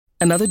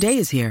Another day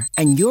is here,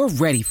 and you're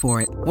ready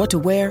for it. What to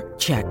wear?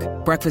 Check.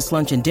 Breakfast,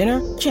 lunch, and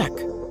dinner? Check.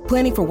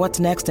 Planning for what's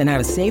next and how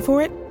to save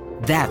for it?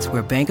 That's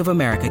where Bank of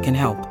America can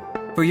help.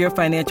 For your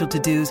financial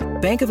to-dos,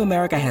 Bank of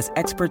America has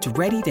experts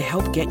ready to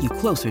help get you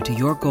closer to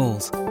your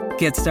goals.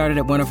 Get started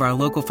at one of our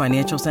local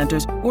financial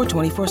centers or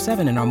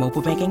 24/7 in our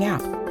mobile banking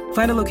app.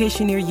 Find a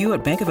location near you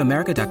at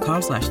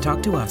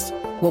bankofamerica.com/talktous.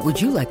 What would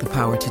you like the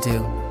power to do?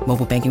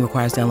 Mobile banking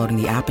requires downloading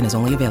the app and is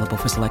only available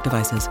for select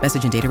devices.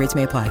 Message and data rates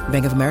may apply.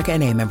 Bank of America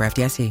N.A., member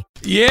FDIC.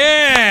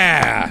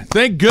 Yeah!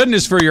 Thank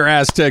goodness for your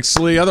Aztec,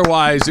 Slee.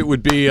 Otherwise, it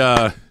would be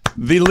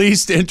the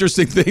least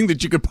interesting thing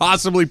that you could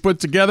possibly put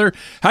together.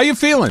 How you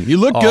feeling? You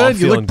look good.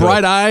 You look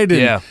bright-eyed.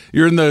 And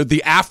you're in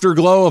the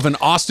afterglow of an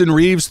Austin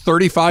Reeves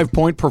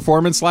 35-point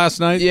performance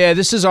last night. Yeah,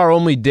 this is our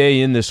only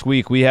day in this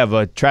week. We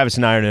have Travis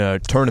and I are in a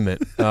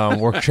tournament.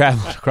 We're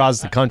traveling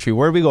across the country.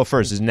 Where do we go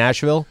first? Is it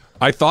Nashville?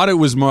 I thought it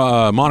was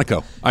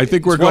Monaco. I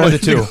think we're going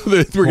to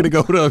we're going to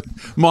go to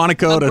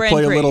Monaco to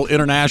play a little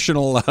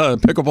international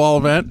pickleball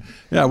event.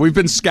 Yeah, we've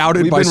been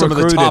scouted by some of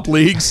the top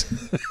leagues.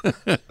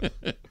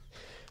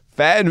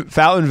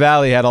 Fountain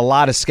Valley had a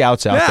lot of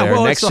scouts out there.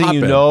 Well, next thing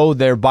you know,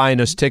 they're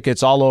buying us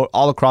tickets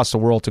all across the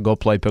world to go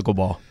play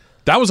pickleball.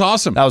 That was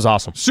awesome.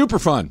 Super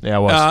fun. Yeah,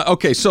 it was.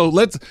 Okay, so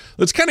let's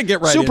kind of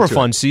get right into it. Super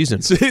fun season.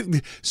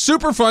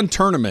 Super fun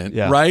tournament,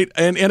 right?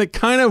 And it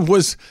kind of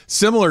was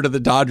similar to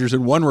the Dodgers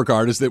in one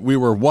regard, is that we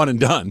were one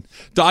and done.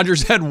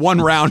 Dodgers had one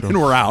round and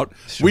we're out.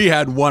 We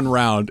had one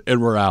round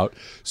and we're out.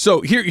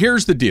 So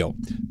here's the deal.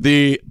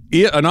 The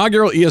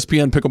inaugural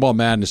ESPN Pickleball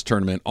Madness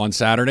tournament on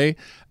Saturday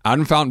out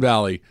in Fountain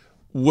Valley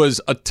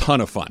was a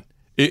ton of fun.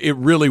 It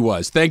really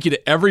was. Thank you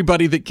to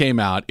everybody that came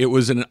out. It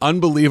was an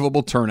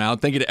unbelievable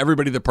turnout. Thank you to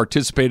everybody that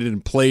participated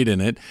and played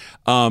in it.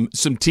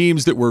 Some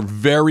teams that were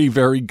very,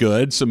 very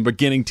good. Some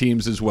beginning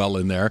teams as well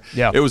in there.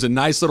 Yeah. It was a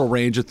nice little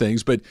range of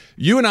things. But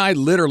you and I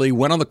literally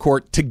went on the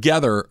court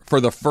together for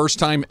the first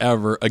time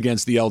ever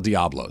against the El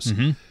Diablos.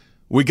 Mm-hmm.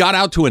 We got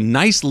out to a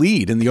nice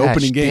lead in the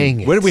opening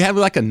game. What did we have,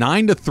 like a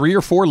 9-3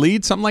 or 4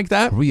 lead, something like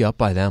that? Were we up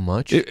by that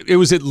much? It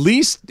was at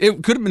least,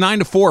 it could have been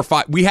 9-4 or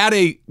 5. We had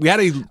a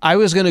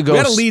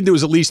lead that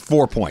was at least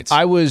 4 points.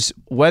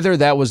 Whether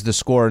that was the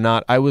score or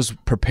not, I was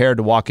prepared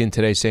to walk in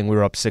today saying we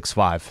were up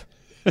 6-5.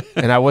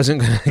 And I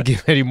wasn't going to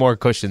give any more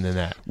cushion than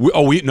that.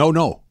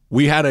 No.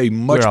 We had a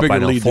much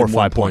bigger lead 4 or than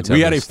 5 points. We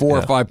had a 4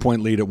 or 5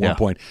 point lead at one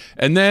point.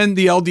 And then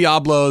the El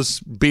Diablos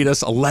beat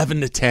us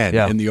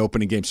 11-10 in the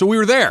opening game. So we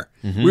were there.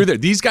 Mm-hmm. We were there.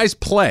 These guys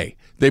play.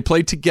 They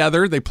play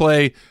together. They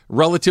play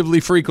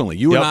relatively frequently.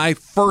 You and I,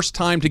 first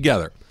time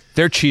together.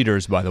 They're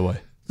cheaters, by the way.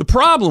 The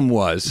problem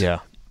was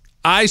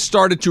I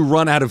started to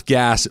run out of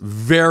gas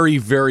very,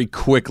 very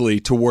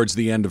quickly towards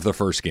the end of the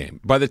first game.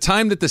 By the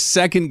time that the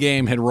second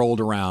game had rolled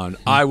around,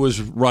 I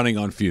was running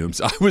on fumes.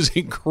 I was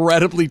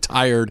incredibly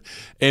tired,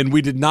 and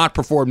we did not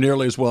perform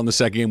nearly as well in the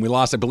second game. We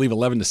lost, I believe,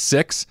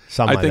 11-6.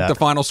 I think the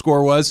final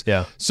score was.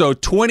 Yeah. So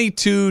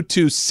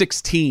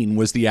 22-16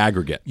 was the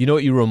aggregate. You know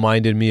what you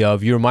reminded me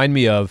of? You remind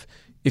me of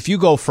if you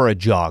go for a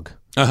jog,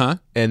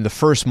 and the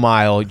first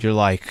mile, you're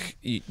like,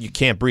 you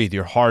can't breathe.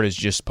 Your heart is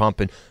just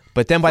pumping.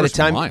 But then by the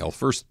time...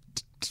 First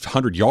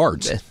 100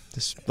 yards.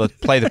 Let's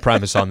play the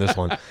premise on this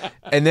one.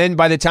 And then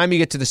by the time you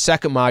get to the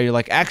second mile, you're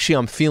like, actually,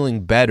 I'm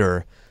feeling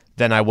better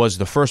than I was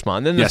the first mile.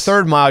 And then the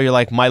third mile, you're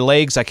like, my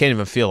legs, I can't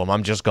even feel them.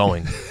 I'm just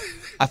going.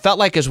 I felt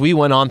like as we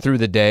went on through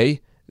the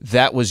day,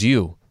 that was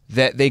you.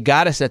 That they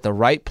got us at the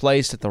right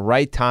place at the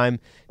right time.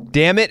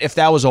 Damn it, if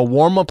that was a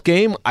warm-up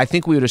game, I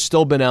think we would have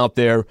still been out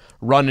there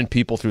running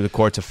people through the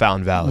courts of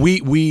Fountain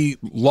Valley. We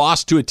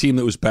lost to a team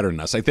that was better than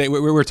us. I think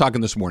we were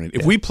talking this morning.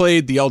 If we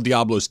played the El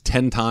Diablos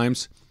 10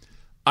 times,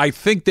 I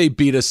think they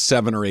beat us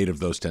 7 or 8 of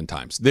those 10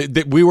 times.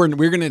 We're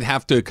going to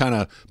have to kind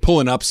of pull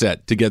an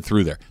upset to get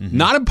through there. Mm-hmm.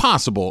 Not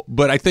impossible,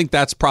 but I think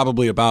that's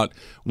probably about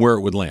where it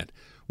would land.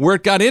 Where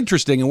it got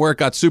interesting and where it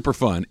got super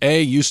fun,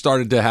 you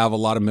started to have a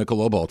lot of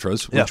Michelob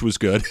Ultras, which was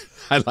good.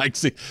 I like to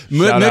see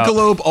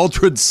Michelob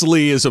Ultra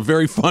Slee is a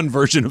very fun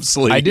version of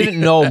Slee. I didn't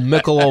know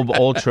Michelob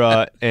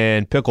Ultra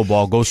and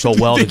pickleball go so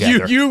well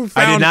together.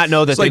 I did not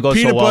know that they go so well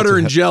together. Peanut butter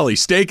and jelly,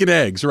 steak and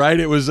eggs, right?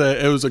 It was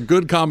a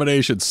good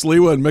combination.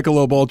 Sliwa and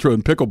Michelob Ultra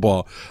and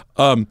pickleball.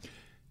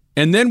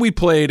 And then we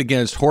played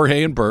against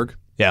Jorge and Berg.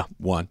 Yeah.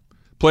 Won.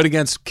 Played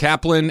against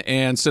Kaplan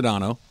and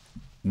Sedano.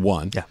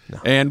 Won. Yeah. No.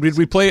 And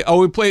we played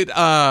who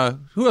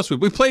else?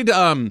 We played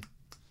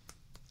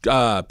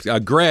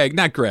Greg,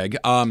 not Greg,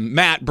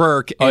 Matt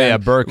Burke.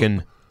 Burke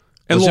and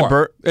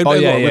Laura. We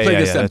played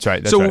against them. That's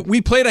right. So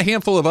we played a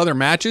handful of other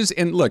matches,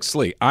 and look,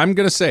 Slee, I'm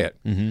going to say it.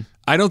 Mm-hmm.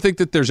 I don't think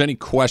that there's any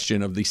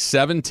question of the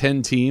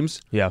 7-10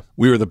 teams. Yeah.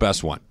 We were the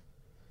best one.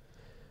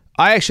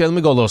 Let me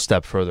go a little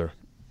step further.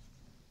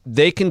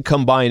 They can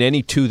combine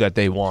any two that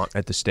they want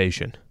at the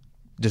station.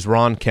 Does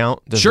Ron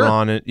count? Sure.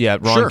 Ron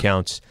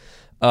counts.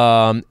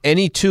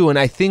 Any two, and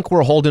I think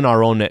we're holding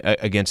our own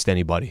against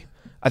anybody.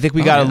 I think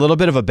we got a little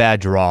bit of a bad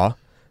draw.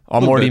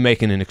 I'm already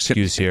making an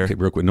excuse here.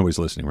 Real quick, nobody's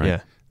listening,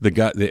 right? Yeah.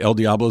 The El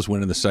Diablos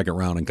went in the second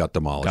round and got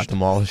demolished.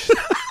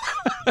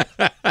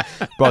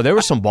 Bro, there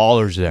were some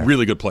ballers there.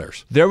 Really good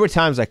players. There were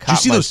times I caught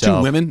myself. Did you see those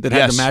two women that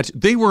had the match?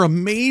 They were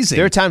amazing.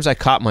 There were times I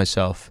caught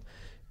myself,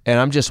 and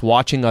I'm just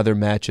watching other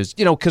matches.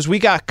 Because we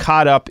got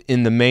caught up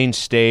in the main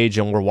stage,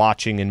 and we're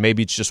watching, and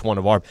maybe it's just one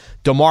of our...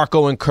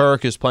 DeMarco and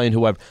Kirk is playing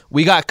whoever.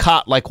 We got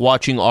caught,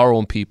 watching our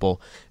own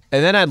people.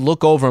 And then I'd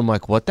look over, I'm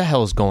like, what the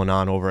hell is going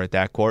on over at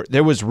that court?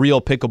 There was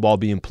real pickleball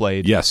being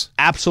played. Yes.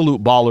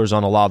 Absolute ballers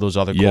on a lot of those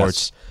other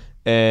courts.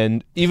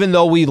 And even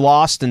though we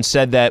lost and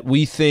said that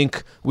we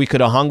think we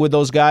could have hung with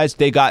those guys,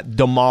 they got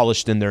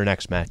demolished in their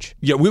next match.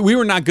 Yeah, we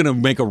were not going to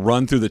make a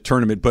run through the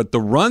tournament, but the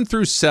run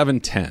through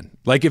 7-10,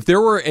 if there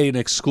were an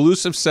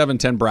exclusive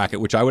 7-10 bracket,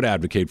 which I would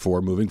advocate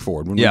for moving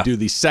forward, when we do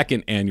the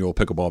second annual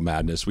Pickleball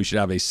Madness, we should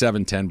have a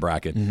 7-10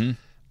 bracket. Mm-hmm.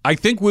 I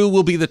think we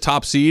will be the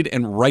top seed,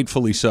 and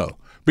rightfully so.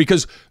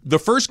 Because the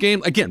first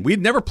game, again, we'd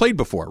never played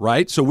before,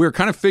 right? So we were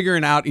kind of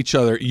figuring out each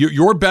other.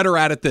 You're better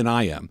at it than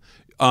I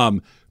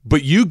am.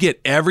 But you get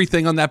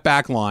everything on that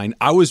back line.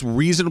 I was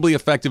reasonably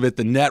effective at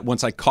the net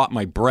once I caught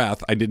my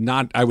breath. I did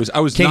not. I was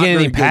Can't not get very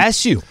anything good.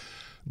 past you.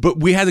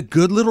 But we had a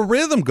good little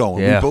rhythm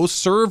going. Yeah. We both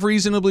serve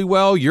reasonably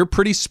well. You're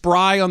pretty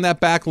spry on that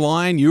back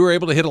line. You were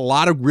able to hit a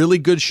lot of really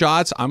good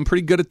shots. I'm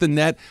pretty good at the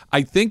net.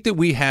 I think that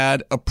we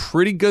had a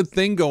pretty good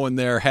thing going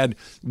there. Had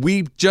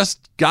we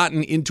just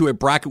gotten into a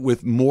bracket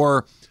with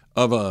more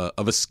of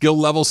a skill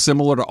level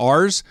similar to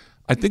ours,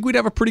 I think we'd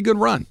have a pretty good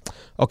run.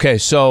 Okay,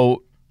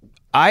 so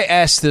I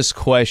asked this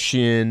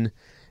question,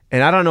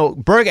 and I don't know.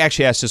 Berg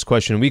actually asked this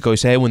question a week ago. He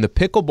said, hey, when the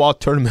pickleball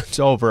tournament's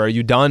over, are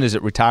you done? Is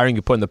it retiring?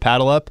 You putting the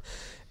paddle up?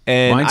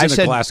 And Mine's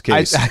in a glass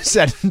case. I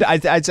said, I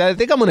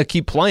think I'm going to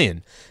keep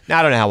playing. Now,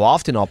 I don't know how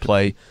often I'll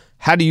play.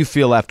 How do you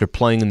feel after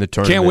playing in the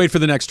tournament? Can't wait for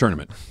the next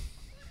tournament.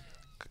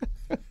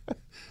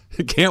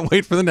 Can't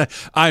wait for the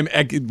next.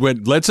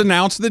 Let's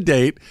announce the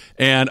date,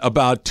 and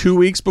about 2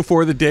 weeks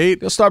before the date,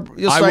 You'll start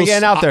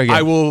getting out there again.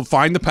 I will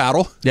find the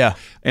paddle. Yeah.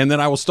 And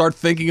then I will start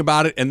thinking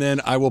about it, and then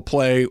I will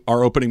play.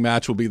 Our opening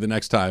match will be the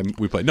next time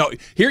we play. No,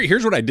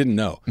 here's what I didn't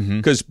know,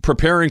 because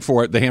preparing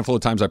for it, the handful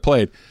of times I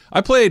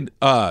played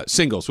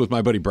singles with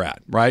my buddy Brad,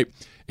 right?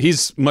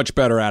 He's much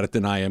better at it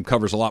than I am,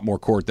 covers a lot more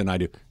court than I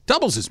do.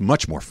 Doubles is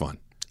much more fun.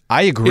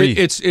 I agree.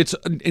 It's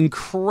an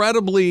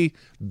incredibly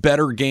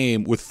better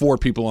game with 4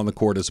 people on the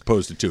court as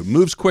opposed to 2. It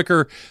moves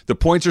quicker. The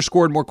points are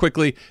scored more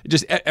quickly.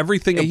 Just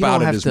everything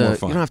about it is more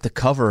fun. You don't have to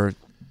cover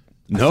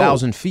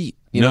 1,000 feet.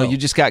 You know, you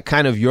just got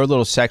kind of your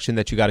little section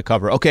that you got to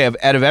cover. Okay,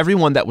 out of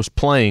everyone that was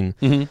playing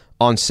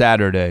on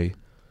Saturday,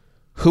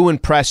 who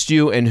impressed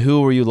you and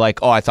who were you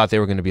like, oh, I thought they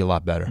were going to be a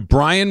lot better?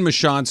 Brian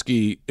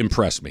Mashonsky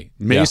impressed me.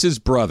 Mace's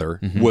brother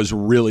was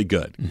really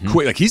good.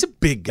 Quick, he's a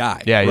big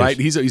guy, right?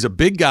 He's a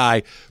big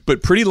guy,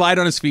 but pretty light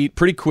on his feet,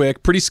 pretty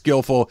quick, pretty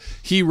skillful.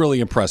 He really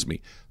impressed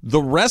me. The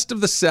rest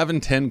of the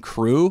 7-10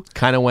 crew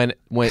kind of went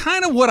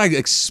kind of what I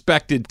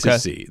expected to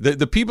see.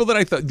 The people that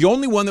I thought, the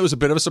only one that was a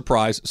bit of a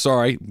surprise,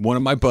 one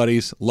of my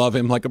buddies, love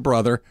him like a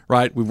brother,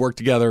 right? We've worked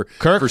together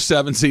for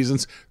 7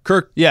 seasons.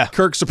 Kirk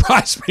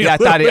surprised me. Yeah,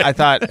 I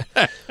thought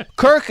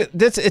Kirk,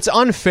 it's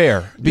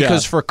unfair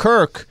because for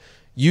Kirk,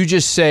 you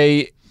just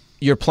say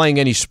you're playing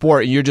any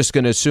sport and you're just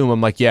going to assume,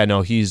 I'm like, yeah,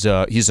 no, he's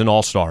an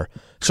all-star.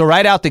 So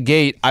right out the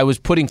gate, I was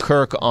putting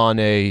Kirk on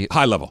a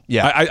high level.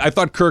 Yeah, I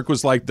thought Kirk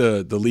was like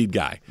the lead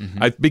guy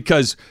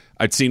because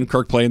I'd seen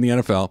Kirk play in the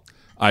NFL.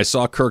 I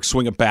saw Kirk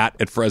swing a bat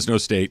at Fresno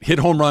State, hit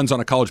home runs on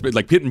a college,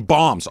 like hitting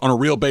bombs on a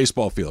real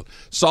baseball field.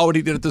 Saw what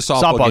he did at the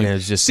softball game.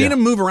 Seen him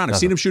move around. I've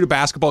seen him shoot a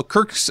basketball.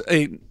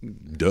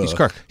 He's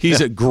Kirk. He's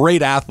a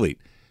great athlete.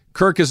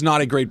 Kirk is not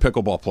a great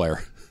pickleball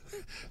player.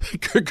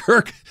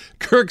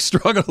 Kirk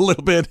struggled a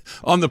little bit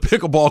on the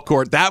pickleball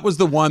court. That was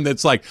the one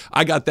that's like,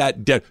 I got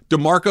that dead.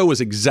 DeMarco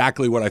was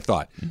exactly what I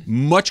thought.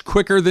 Much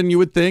quicker than you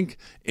would think,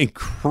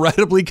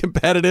 incredibly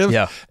competitive,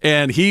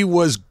 and he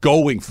was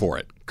going for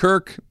it.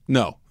 Kirk,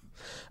 no.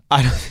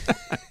 I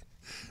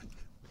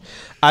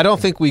don't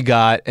think we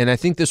got, and I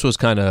think this was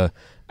kind of,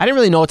 I didn't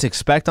really know what to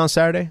expect on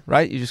Saturday,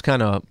 right? You just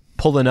kind of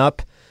pulling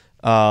up.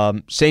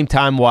 Same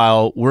time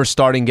while we're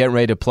getting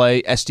ready to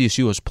play,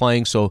 SDSU was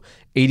playing, so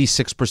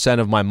 86%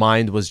 of my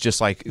mind was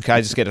just like, can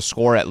I just get a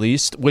score at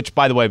least? Which,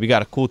 by the way, we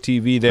got a cool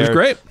TV there. It was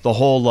great. The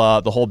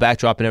whole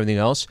backdrop and everything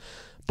else.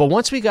 But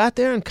once we got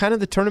there and kind of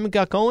the tournament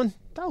got going,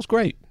 that was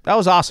great. That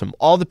was awesome.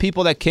 All the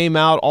people that came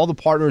out, all the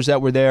partners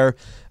that were there,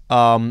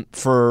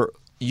 for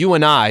you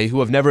and I, who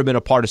have never been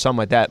a part of something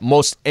like that,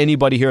 most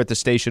anybody here at the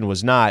station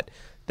was not.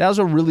 That was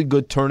a really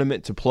good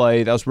tournament to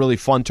play. That was a really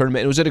fun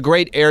tournament. It was at a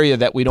great area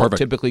that we don't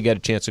typically get a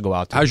chance to go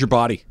out to. How's your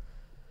body?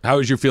 How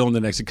is you feeling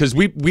the next? Because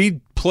we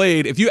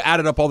played, if you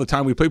added up all the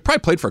time we probably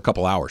played for a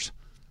couple hours.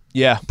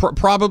 Yeah.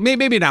 Probably,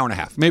 maybe an hour and a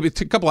half. Maybe a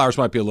couple hours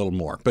might be a little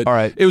more. But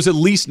it was at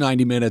least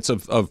 90 minutes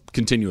of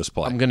continuous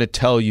play. I'm going to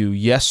tell you,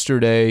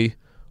 yesterday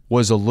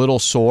was a little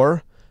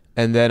sore,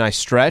 and then I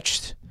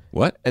stretched.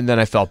 What? And then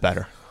I felt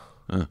better.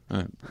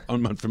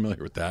 I'm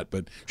unfamiliar with that,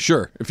 but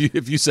sure.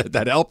 If you said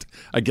that helped,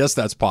 I guess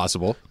that's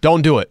possible.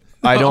 Don't do it.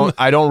 I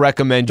don't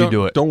recommend you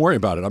do it. Don't worry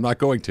about it. I'm not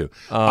going to.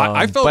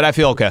 But I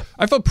feel okay.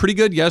 I felt pretty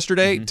good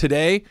yesterday.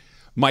 Today,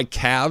 my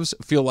calves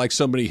feel like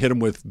somebody hit them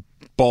with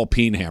ball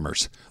peen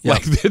hammers.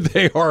 Like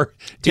they are.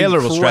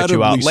 Taylor will stretch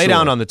you out. Lay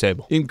down on the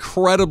table.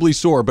 Incredibly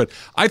sore. But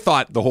I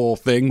thought the whole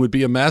thing would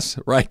be a mess,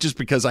 right? Just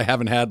because I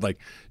haven't had like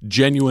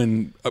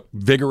genuine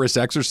vigorous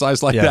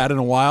exercise like that in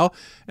a while.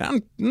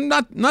 And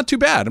I'm not too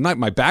bad.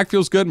 My back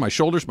feels good. My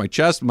shoulders, my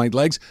chest, my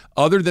legs,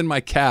 other than my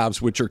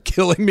calves, which are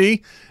killing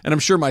me. And I'm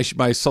sure my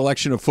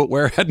selection of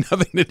footwear had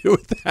nothing to do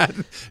with that.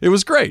 It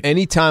was great.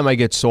 Anytime I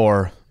get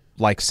sore,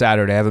 like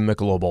Saturday, I have a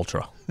Michelob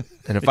Ultra.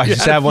 And if I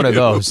just have one of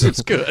those,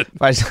 it's good.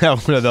 If I just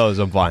have one of those,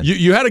 I'm fine.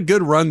 You had a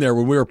good run there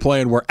when we were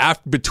playing where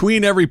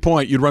between every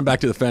point, you'd run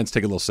back to the fence,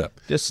 take a little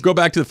sip. Just go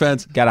back to the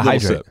fence. Gotta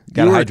hydrate.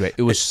 Hydrate.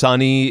 It was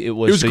sunny. It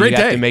was a great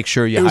day. Have to make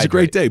sure you hydrate. It was a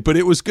great day, but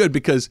it was good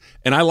because,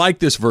 and I like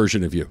this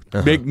version of you.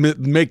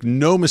 Make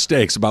no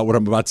mistakes about what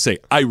I'm about to say.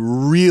 I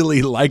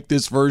really like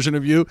this version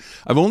of you.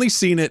 I've only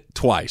seen it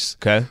twice.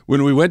 Okay.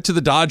 When we went to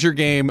the Dodger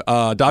game,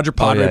 Dodger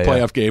Padre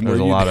playoff game, where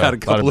you had a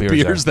couple of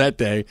beers that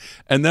day,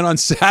 and then on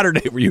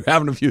Saturday where you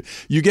having a few,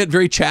 you get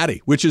very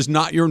chatty, which is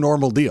not your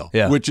normal deal,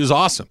 which is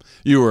awesome.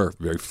 You were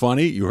very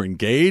funny. You were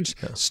engaged,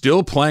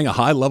 still playing a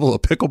high level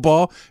of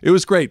pickleball. It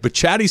was great. But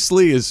Chatty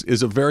Slee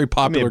is a very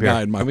popular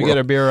guy in my world. Can we get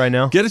a beer right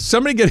now?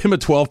 Somebody get him a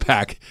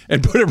 12-pack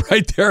and put it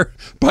right there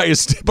by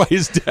his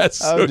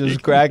desk. I'm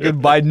just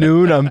cracking. By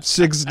noon, I'm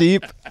 6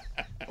 deep.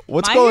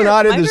 What's going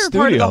on in the studio? My favorite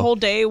part of the whole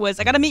day was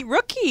I got to meet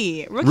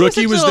Rookie.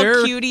 Rookie was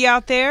there. Cutie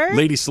out there.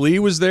 Lady Slee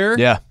was there.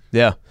 Yeah.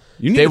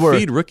 You need to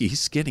feed Rookie. He's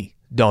skinny.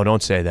 No,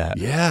 don't say that.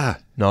 Yeah.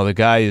 No, the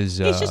guy is...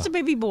 he's just a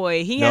baby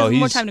boy. He has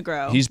more time to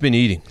grow. He's been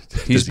eating.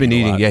 He's been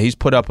eating. Yeah, he's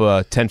put up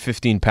 10,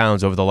 15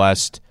 pounds over the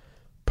last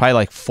probably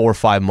like 4 or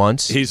 5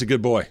 months. He's a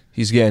good boy.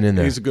 He's getting in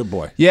there. He's a good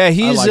boy. Yeah,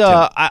 he's...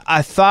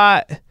 I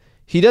thought...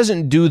 He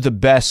doesn't do the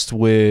best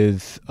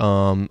with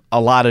a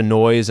lot of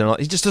noise, and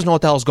he just doesn't know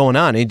what the hell's going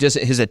on.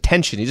 His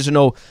attention. He doesn't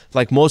know.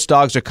 Like most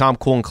dogs are calm,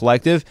 cool, and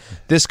collective.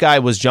 This guy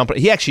was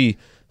jumping. He actually,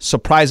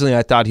 surprisingly,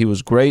 I thought he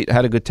was great.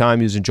 Had a good time.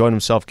 He was enjoying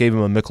himself. Gave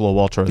him a Michelob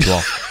Ultra as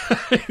well.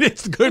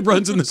 It's good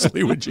runs in the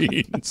Slee with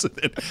jeans.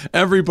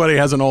 Everybody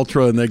has an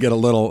Ultra, and they get a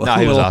little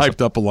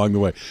hyped up along the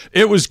way.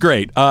 It was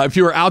great. If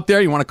you were out there,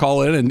 you want to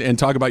call in and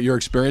talk about your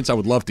experience, I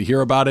would love to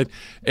hear about it.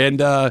 And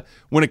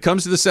when it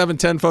comes to the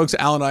 710, folks,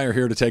 Al and I are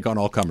here to take on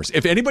all comers.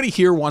 If anybody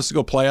here wants to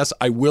go play us,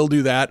 I will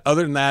do that.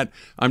 Other than that,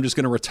 I'm just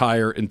going to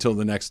retire until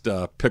the next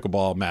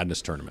Pickleball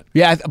Madness tournament.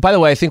 Yeah. By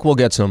the way, I think we'll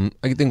get some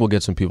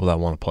people that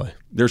want to play.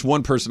 There's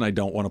one person I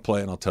don't want to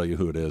play, and I'll tell you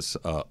who it is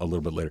a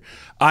little bit later.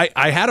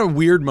 I had a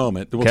weird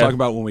moment that we'll talk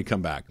about when we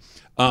come back.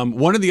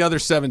 One of the other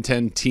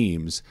 710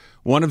 teams,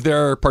 one of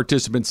their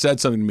participants said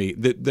something to me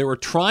that they were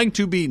trying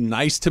to be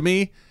nice to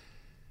me,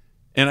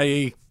 and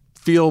I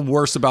feel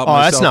worse about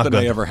myself than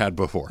I ever had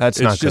before. That's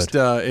not just,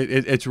 good.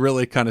 It's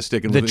really kind of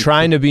sticking with me.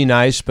 Trying to be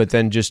nice, but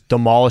then just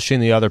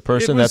demolishing the other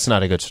person, that's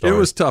not a good story. It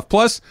was tough.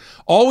 Plus,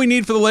 all we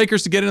need for the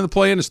Lakers to get into the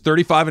play-in is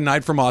 35 a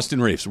night from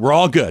Austin Reeves. We're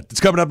all good.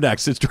 It's coming up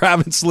next. It's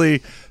Travis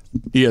Lee,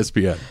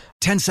 ESPN.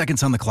 10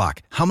 seconds on the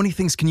clock. How many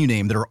things can you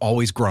name that are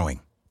always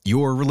growing?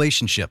 Your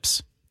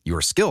relationships,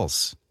 your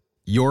skills,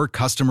 your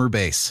customer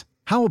base.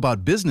 How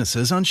about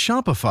businesses on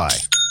Shopify?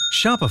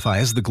 Shopify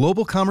is the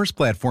global commerce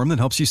platform that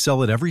helps you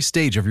sell at every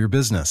stage of your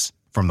business.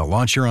 From the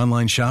launch your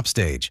online shop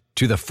stage,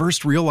 to the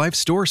first real-life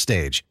store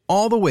stage,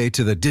 all the way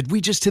to the did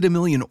we just hit 1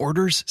 million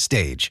orders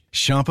stage.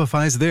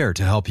 Shopify's there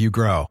to help you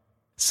grow.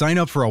 Sign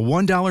up for a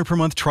 $1 per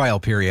month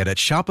trial period at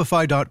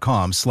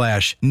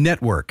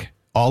shopify.com/network,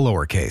 all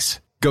lowercase.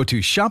 Go to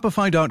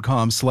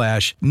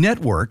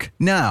shopify.com/network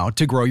now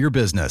to grow your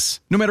business,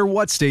 no matter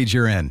what stage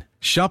you're in.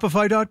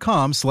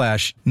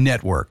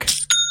 Shopify.com/network.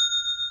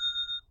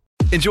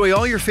 Enjoy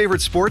all your favorite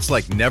sports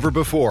like never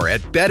before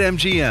at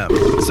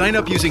BetMGM. Sign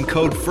up using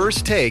code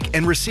FIRSTTAKE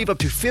and receive up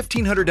to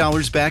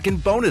 $1,500 back in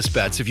bonus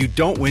bets if you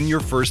don't win your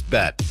first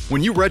bet.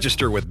 When you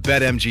register with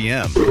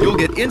BetMGM, you'll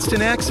get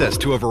instant access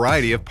to a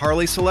variety of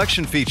parlay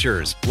selection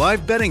features,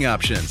 live betting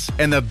options,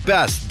 and the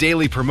best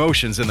daily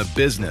promotions in the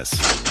business.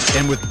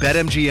 And with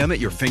BetMGM at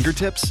your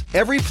fingertips,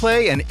 every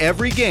play and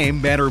every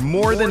game matter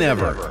more than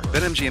ever.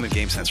 BetMGM and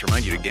GameSense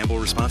remind you to gamble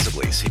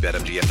responsibly. See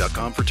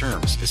BetMGM.com for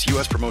terms. This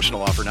U.S.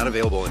 promotional offer not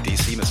available in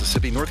D.C.,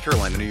 Mississippi, North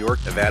Carolina, New York,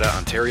 Nevada,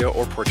 Ontario,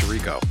 or Puerto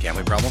Rico.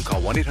 Gambling problem? Call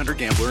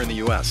 1-800-GAMBLER in the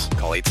U.S.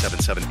 Call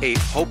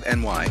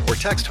 877-8-HOPE-NY or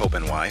text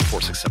HOPE-NY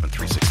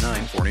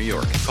 467-369 for New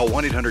York. Call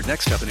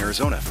 1-800-NEXT-STEP in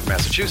Arizona. For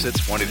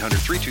Massachusetts,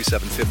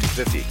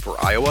 1-800-327-5050. For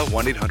Iowa,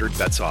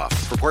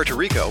 1-800-BETS-OFF. For Puerto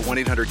Rico,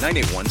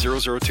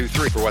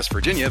 1-800-981-0023. For West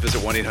Virginia,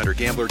 visit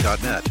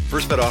 1-800-GAMBLER.net.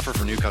 First bet offer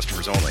for new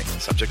customers only.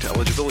 Subject to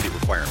eligibility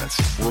requirements.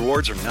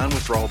 Rewards are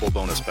non-withdrawable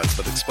bonus bets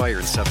that expire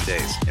in 7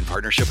 days. In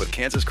partnership with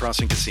Kansas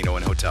Crossing Casino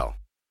and Hotel.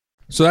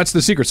 So that's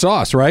the secret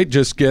sauce, right?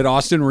 Just get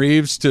Austin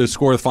Reeves to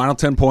score the final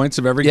 10 points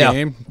of every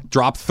game,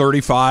 drop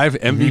 35,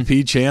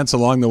 MVP chance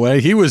along the way.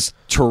 He was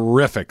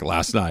terrific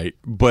last night,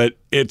 but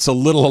it's a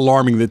little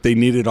alarming that they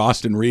needed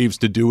Austin Reeves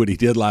to do what he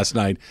did last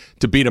night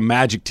to beat a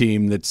Magic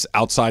team that's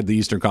outside the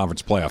Eastern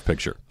Conference playoff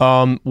picture.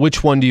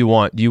 Which one do you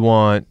want? Do you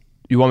want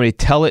You want me to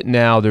tell it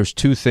now? There's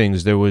two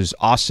things. There was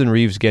Austin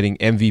Reeves getting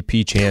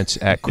MVP chance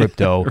at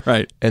crypto.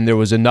 Right. And there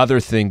was another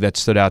thing that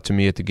stood out to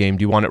me at the game.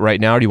 Do you want it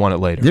right now or do you want it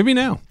later? Give me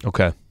now.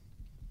 Okay.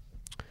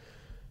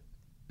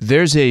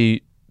 There's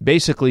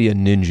basically a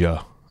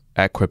ninja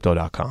at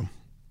Crypto.com.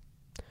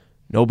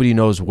 Nobody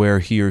knows where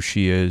he or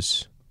she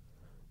is.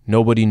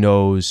 Nobody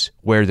knows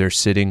where they're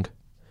sitting.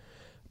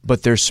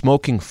 But they're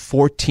smoking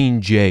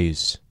 14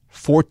 Js,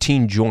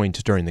 14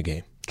 joints during the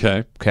game.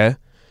 Okay?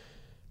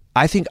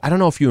 I don't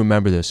know if you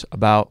remember this,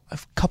 about a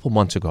couple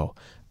months ago,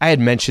 I had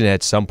mentioned it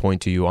at some point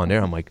to you on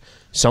there. I'm like,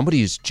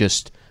 somebody's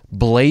just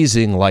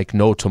blazing like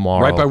no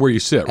tomorrow. Right by where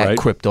you sit, right? At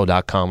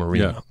Crypto.com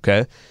arena,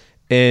 okay?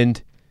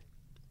 And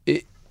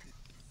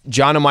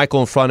John and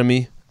Michael in front of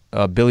me,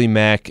 Billy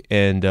Mack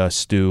and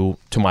Stu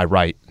to my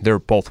right. They're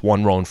both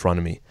one row in front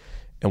of me.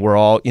 And we're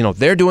all,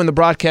 they're doing the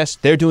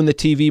broadcast, they're doing the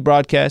TV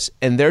broadcast,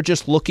 and they're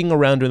just looking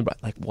around doing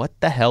like, what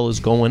the hell is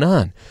going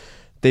on?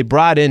 They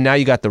brought in, now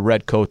you got the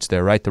red coats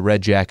there, right? The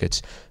red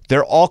jackets.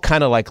 They're all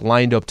kind of like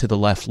lined up to the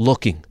left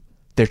looking.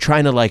 They're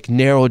trying to like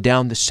narrow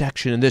down the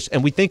section and this,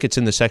 and we think it's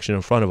in the section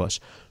in front of us.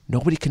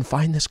 Nobody can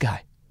find this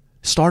guy.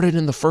 Started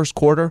in the first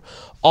quarter,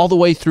 all the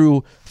way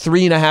through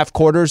 3.5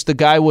 quarters. The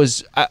guy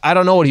was, I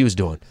don't know what he was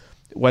doing.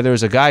 Whether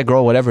it's a guy,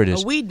 girl, whatever it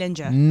is. A weed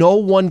ninja. No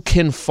one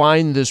can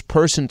find this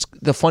person. It's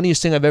the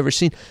funniest thing I've ever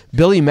seen.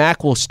 Billy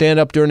Mack will stand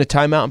up during a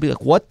timeout and be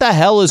like, what the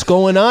hell is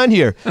going on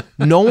here?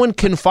 No one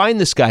can find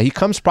this guy. He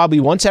comes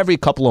probably once every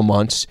couple of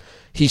months.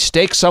 He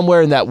stakes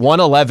somewhere in that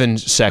 111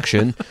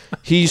 section.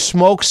 He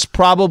smokes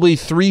probably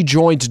 3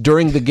 joints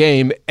during the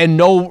game, and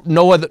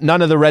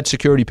none of the red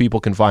security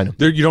people can find him.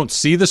 You don't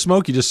see the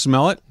smoke, you just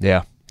smell it?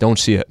 Yeah, don't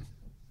see it.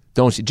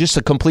 Just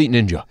a complete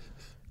ninja.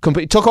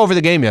 Took over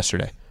the game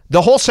yesterday.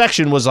 The whole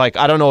section was like,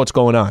 I don't know what's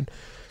going on.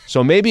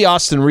 So maybe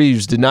Austin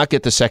Reeves did not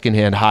get the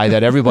secondhand high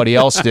that everybody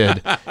else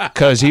did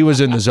because he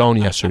was in the zone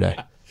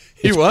yesterday.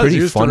 It's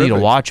pretty funny to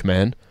watch,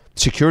 man.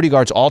 Security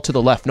guards all to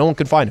the left. No one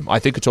can find him. I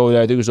think it's over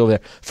there. I think it's over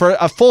there. For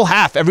a full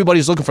half,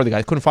 everybody's looking for the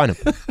guy. Couldn't find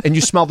him. And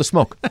you smell the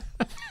smoke.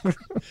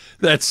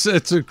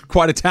 It's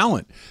quite a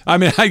talent. I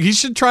mean, he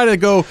should try to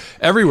go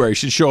everywhere. He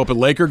should show up at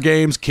Laker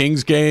games,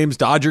 Kings games,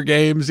 Dodger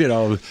games,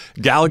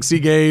 Galaxy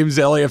games,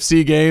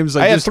 LAFC games.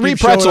 I had 3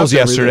 pretzels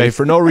yesterday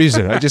for no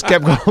reason. I just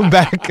kept going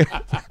back.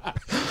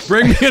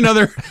 Bring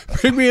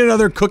me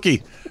another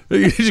cookie.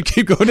 You should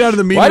keep going down to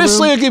the meeting room. Why does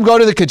Slinger keep going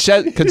to the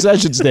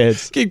concession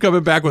stands? Keep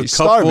coming back with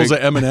cupfuls of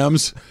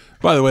M&Ms.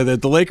 By the way,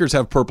 the Lakers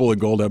have purple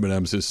and gold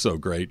M&Ms is so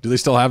great. Do they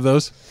still have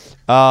those?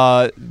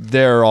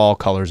 They're all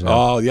colors now.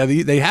 Oh, yeah.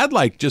 They had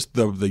like just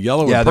the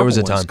yellow and purple there was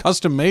a ones, time.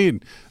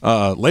 custom-made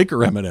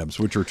Laker M&Ms,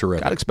 which were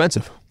terrific. Got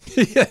expensive.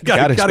 Yeah,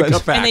 got to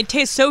cut back. And they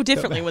taste so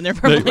differently when they're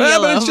purple and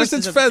yellow. But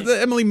it's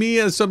Emily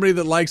Mia is somebody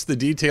that likes the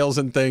details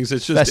and things.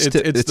 It's just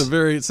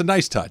it's a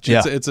nice touch.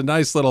 Yeah. It's a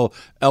nice little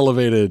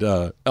elevated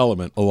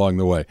element along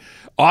the way.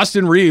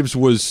 Austin Reeves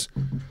was.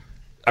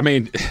 I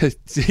mean,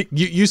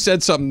 you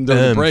said something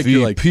during the break.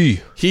 You're like,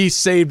 he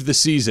saved the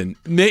season.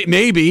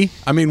 Maybe.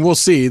 I mean, we'll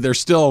see. They're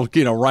still,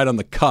 right on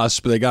the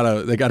cusp. They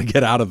gotta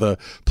get out of the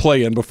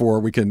play-in before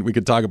we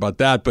can talk about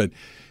that. But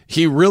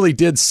he really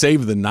did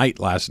save the night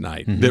last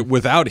night. Mm-hmm. That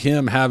without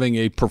him having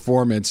a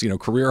performance,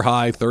 career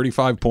high,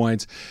 35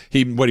 points.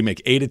 He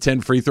make 8 of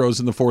 10 free throws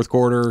in the fourth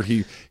quarter.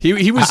 He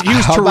was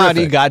How terrific. About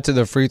he got to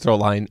the free throw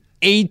line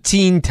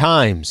 18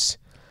 times.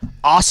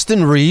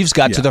 Austin Reeves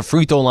got to the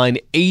free throw line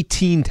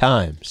 18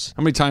 times.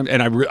 How many times?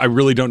 And I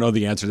really don't know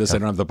the answer to this. I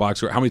don't have the box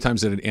score. How many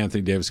times did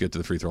Anthony Davis get to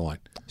the free throw line?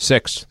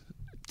 6.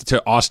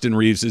 To Austin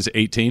Reeves is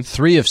 18?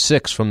 3 of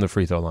 6 from the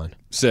free throw line.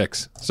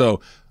 6. So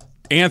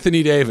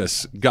Anthony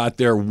Davis got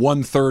there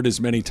 1/3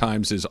 as many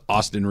times as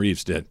Austin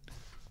Reeves did.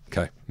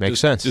 Okay. Makes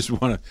sense. Just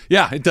want to.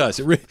 Yeah, it does.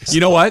 You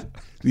know what?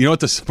 You know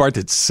what the part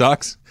that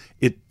sucks?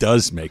 It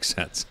does make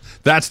sense.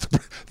 That's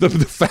the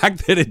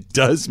fact that it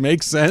does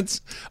make sense,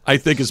 I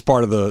think, is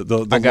part of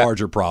the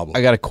larger problem.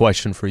 I got a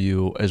question for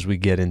you as we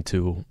get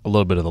into a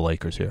little bit of the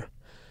Lakers here.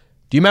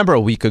 Do you remember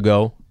a week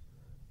ago,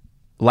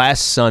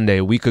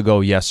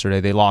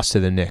 yesterday, they lost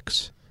to the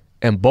Knicks?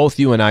 And both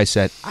you and I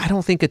said, I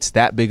don't think it's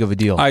that big of a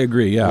deal. I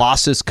agree, yeah.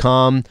 Losses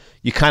come.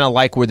 You kind of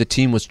like where the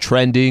team was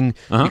trending.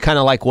 You kind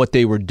of like what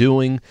they were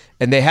doing.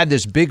 And they had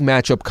this big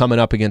matchup coming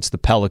up against the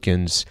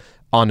Pelicans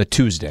on a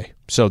Tuesday.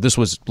 So this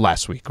was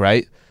last week,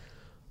 right?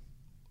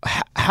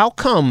 How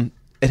come,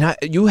 and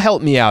you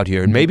help me out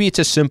here, and maybe it's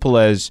as simple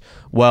as,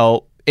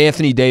 well,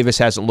 Anthony Davis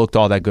hasn't looked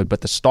all that good,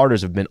 but the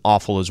starters have been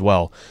awful as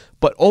well.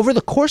 But over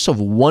the course of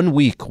 1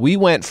 week, we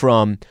went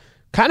from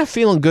kind of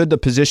feeling good, the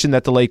position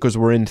that the Lakers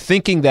were in,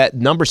 thinking that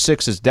number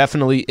 6 is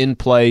definitely in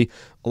play.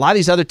 A lot of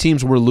these other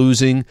teams were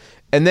losing.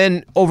 And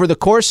then over the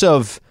course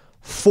of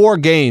 4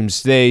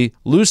 games, they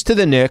lose to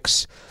the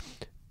Knicks,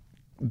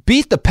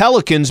 beat the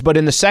Pelicans, but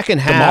in the second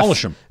half,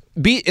 demolish them.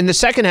 In the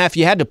second half,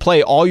 you had to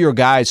play all your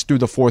guys through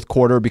the fourth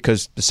quarter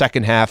because the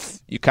second half,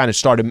 the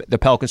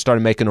Pelicans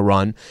started making a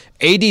run.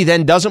 AD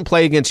then doesn't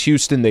play against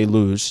Houston. They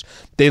lose.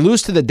 They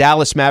lose to the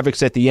Dallas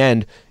Mavericks at the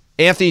end.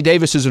 Anthony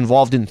Davis is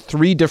involved in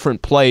 3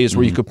 different plays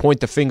where you could point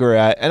the finger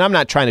at, and I'm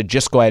not trying to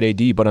just go at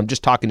AD, but I'm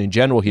just talking in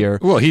general here.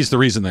 Well, he's the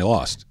reason they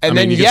lost. And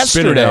then you can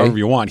yesterday, spin it however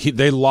you want.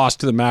 They lost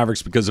to the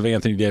Mavericks because of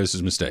Anthony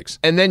Davis's mistakes.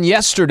 And then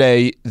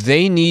yesterday,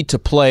 they need to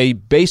play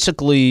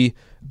basically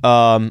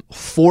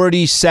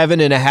 47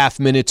 and a half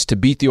minutes to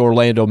beat the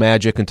Orlando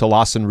Magic until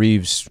Austin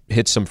Reeves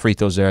hits some free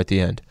throws there at the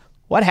end.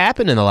 What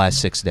happened in the last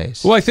 6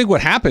 days? Well, I think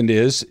what happened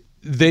is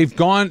they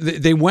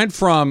went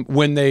from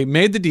when they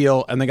made the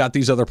deal and they got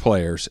these other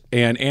players,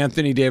 and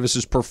Anthony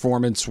Davis's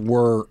performance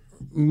were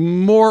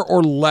more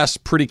or less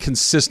pretty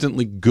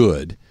consistently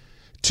good,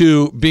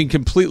 to being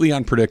completely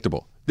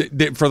unpredictable.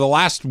 For the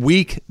last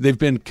week, they've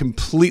been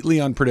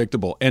completely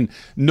unpredictable, and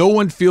no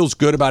one feels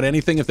good about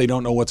anything if they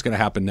don't know what's going to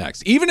happen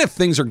next. Even if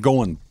things are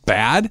going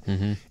bad,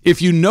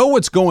 if you know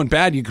what's going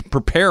bad, you can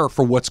prepare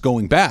for what's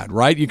going bad,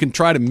 right? You can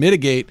try to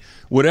mitigate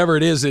whatever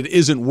it is that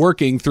isn't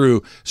working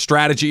through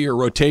strategy or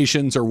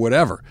rotations or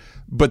whatever.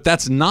 But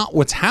that's not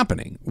what's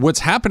happening.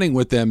 What's happening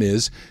with them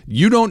is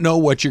you don't know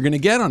what you're going to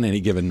get on any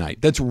given night.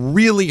 That's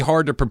really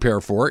hard to prepare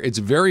for. It's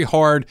very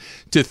hard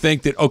to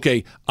think that,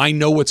 okay, I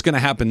know what's going to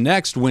happen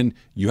next when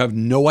you have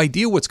no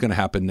idea what's going to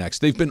happen next.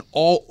 They've been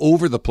all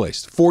over the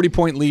place.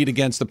 40-point lead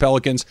against the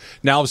Pelicans.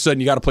 Now all of a sudden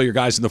you got to play your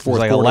guys in the fourth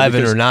quarter.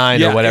 11 or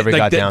 9 or whatever it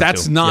got down to.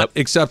 That's not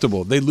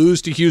acceptable. They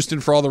lose to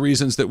Houston for all the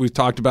reasons that we've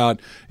talked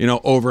about,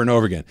 over and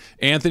over again.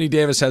 Anthony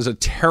Davis has a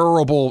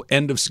terrible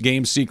end of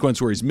game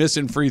sequence where he's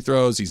missing free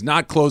throws. He's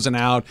not closing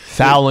out.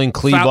 Fouling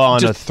Kleba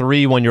on a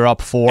 3 when you're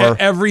up 4.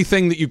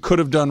 Everything that you could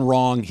have done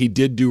wrong, he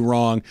did do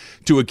wrong,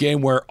 to a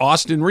game where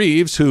Austin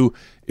Reeves, who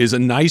is a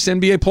nice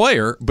NBA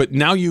player, but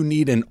now you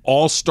need an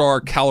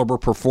all-star caliber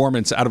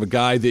performance out of a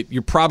guy that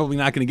you're probably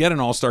not going to get an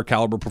all-star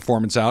caliber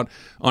performance out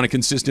on a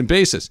consistent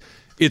basis.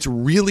 It's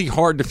really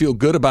hard to feel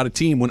good about a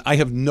team when I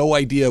have no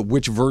idea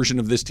which version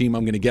of this team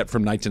I'm going to get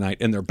from night to night,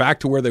 and they're back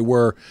to where they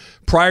were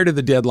prior to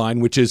the deadline,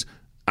 which is,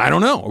 I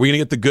don't know. Are we going to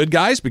get the good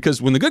guys?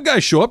 Because when the good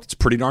guys show up, it's a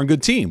pretty darn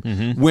good team.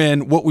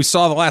 When what we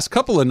saw the last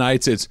couple of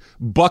nights, it's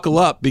buckle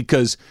up,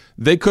 because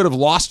they could have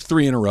lost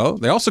 3 in a row.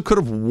 They also could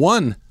have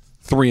won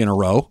 3 in a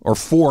row or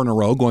 4 in a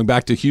row, going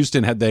back to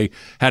Houston had they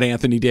had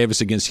Anthony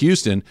Davis against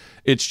Houston.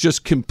 It's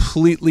just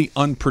completely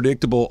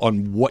unpredictable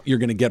on what you're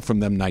going to get from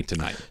them night to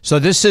night. So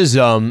this is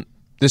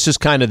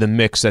kind of the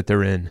mix that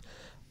they're in.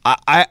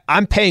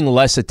 I'm paying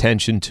less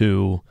attention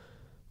to,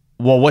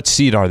 well, what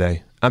seed are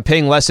they? I'm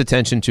paying less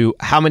attention to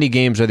how many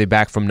games are they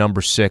back from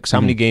number 6, how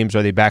many games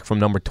are they back from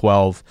number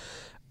 12.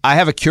 I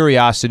have a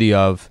curiosity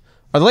of,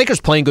 are the Lakers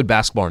playing good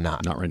basketball or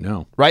not? Not right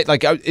now. Right?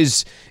 Like,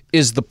 is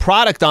the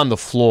product on the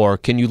floor,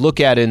 can you look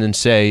at it and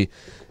say,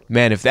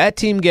 man, if that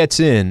team gets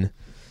in,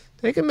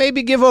 they can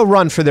maybe give a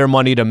run for their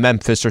money to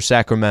Memphis or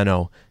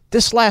Sacramento.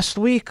 This last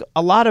week,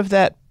 a lot of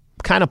that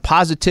kind of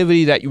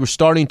positivity that you were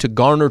starting to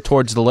garner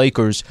towards the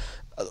Lakers,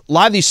 a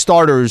lot of these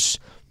starters,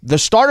 the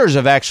starters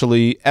have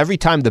actually, every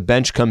time the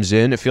bench comes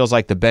in, it feels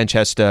like the bench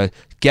has to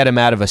get them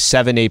out of a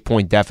 7-8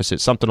 point deficit,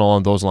 something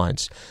along those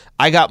lines.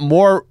 I'm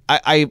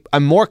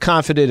more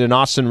confident in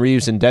Austin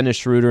Reeves and Dennis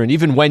Schroeder and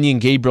even Wenyen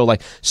Gabriel,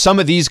 like some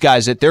of these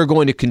guys, that they're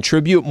going to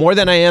contribute more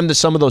than I am to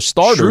some of those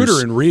starters.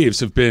 Schroeder and Reeves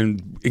have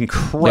been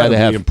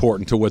incredibly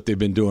important to what they've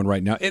been doing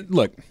right now.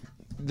 Look,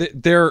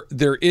 they're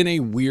in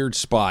a weird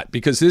spot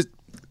because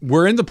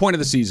we're in the point of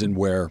the season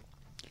where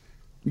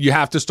you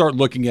have to start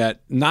looking at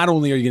not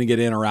only are you going to get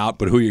in or out,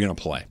 but who you're going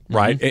to play,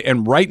 right?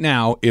 And right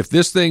now, if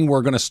this thing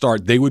were going to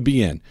start, they would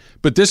be in.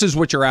 But this is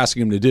what you're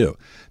asking them to do.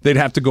 They'd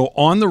have to go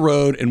on the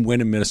road and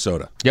win in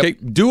Minnesota. Yep. Okay,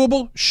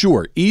 doable?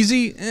 Sure.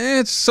 Easy?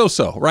 It's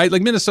so-so, right?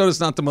 Like Minnesota's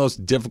not the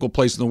most difficult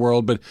place in the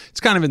world, but it's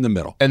kind of in the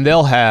middle. And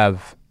they'll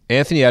have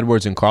Anthony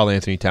Edwards and Karl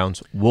Anthony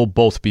Towns will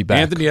both be back.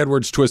 Anthony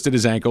Edwards twisted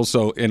his ankle,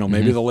 so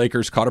maybe the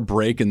Lakers caught a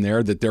break in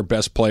there that their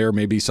best player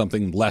may be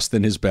something less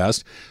than his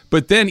best.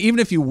 But then even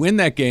if you win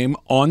that game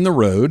on the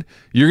road,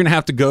 you're going to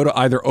have to go to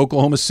either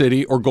Oklahoma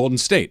City or Golden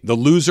State. The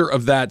loser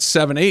of that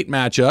 7-8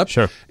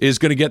 matchup is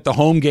going to get the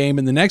home game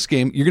in the next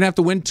game. You're going to have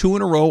to win 2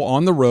 in a row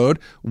on the road.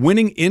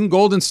 Winning in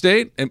Golden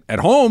State, at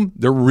home,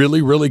 they're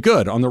really, really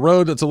good. On the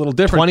road, it's a little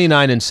different.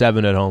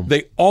 29-7 at home.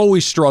 They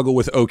always struggle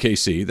with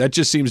OKC. That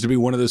just seems to be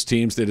one of those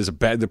teams that is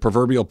the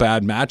proverbial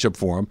bad matchup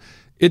for them.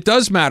 It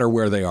does matter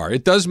where they are.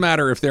 It does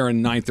matter if they're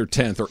in 9th or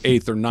 10th or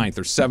 8th or 9th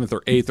or 7th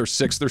or 8th or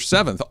 6th or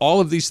 7th. All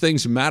of these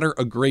things matter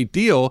a great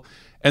deal,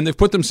 and they've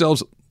put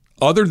themselves,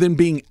 other than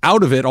being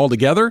out of it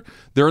altogether,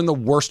 they're in the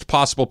worst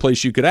possible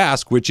place you could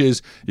ask, which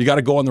is you got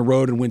to go on the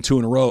road and win 2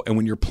 in a row. And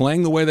when you're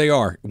playing the way they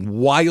are,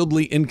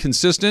 wildly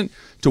inconsistent,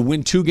 to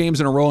win 2 games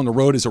in a row on the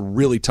road is a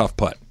really tough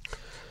putt.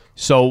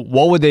 So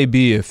what would they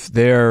be if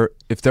they're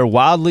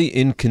wildly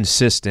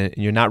inconsistent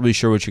and you're not really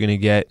sure what you're going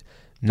to get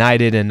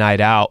night in and night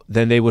out?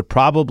 Then they would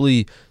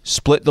probably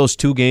split those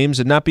 2 games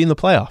and not be in the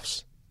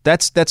playoffs.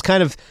 That's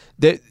kind of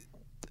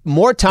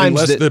more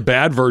times unless the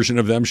bad version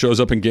of them shows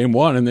up in game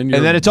 1 and then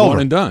it's one over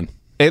and done.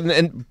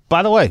 And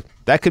by the way,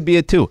 that could be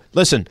it too.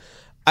 Listen,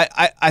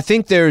 I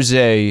think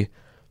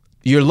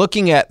you're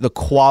looking at the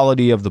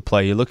quality of the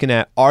play. You're looking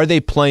at, are they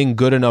playing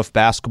good enough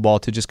basketball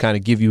to just kind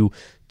of give you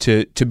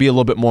to be a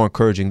little bit more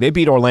encouraging. They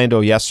beat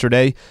Orlando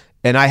yesterday,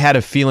 and I had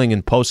a feeling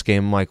in postgame,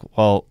 I'm like,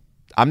 well,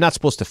 I'm not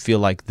supposed to feel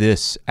like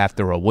this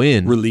after a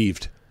win.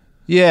 Relieved.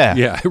 Yeah.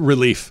 Yeah,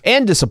 relief.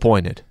 And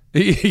disappointed.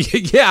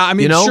 Yeah, I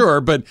mean,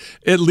 sure, but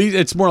at least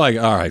it's more like,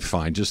 all right,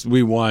 fine, just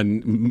we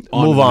won,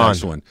 move on.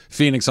 Next one.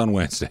 Phoenix on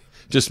Wednesday.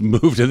 Just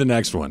move to the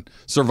next one.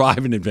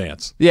 Survive in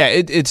advance. Yeah,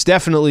 it's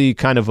definitely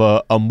kind of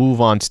a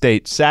move-on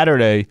state.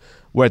 Saturday,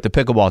 we're at the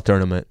pickleball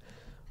tournament,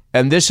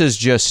 and this is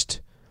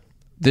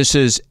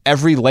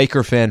every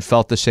Laker fan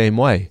felt the same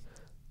way.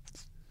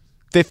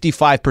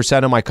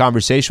 55% of my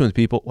conversation with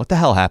people, what the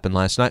hell happened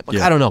last night? Like,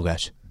 I don't know,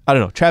 guys. I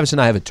don't know. Travis and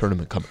I have a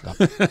tournament coming up.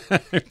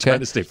 Trying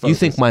to stay focused. You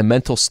think my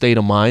mental state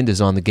of mind is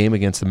on the game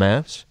against the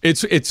Mavs?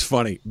 It's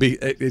funny.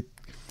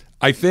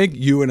 I think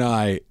you and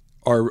I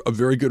are a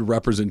very good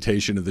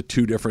representation of the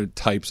two different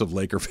types of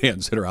Laker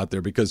fans that are out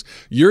there, because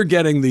you're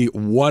getting the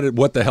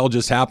what the hell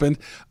just happened.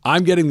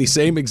 I'm getting the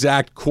same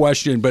exact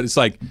question, but it's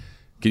like,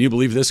 can you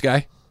believe this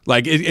guy?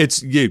 Like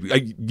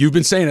you've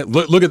been saying it.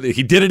 Look at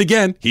he did it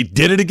again. He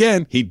did it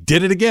again. He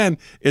did it again.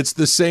 It's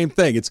the same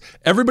thing. It's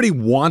everybody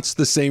wants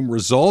the same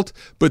result,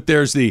 but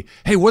there's the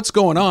hey, what's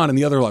going on? And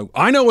the other like,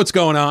 I know what's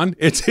going on.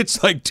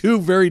 It's like two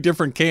very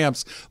different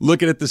camps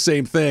looking at the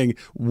same thing,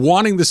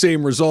 wanting the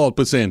same result,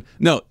 but saying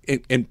no.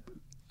 And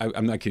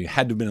I'm not kidding. It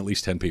had to have been at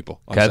least 10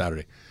 people on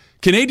Saturday.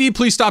 Can AD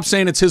please stop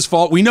saying it's his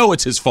fault? We know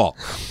it's his fault.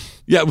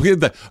 Yeah,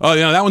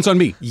 that one's on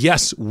me.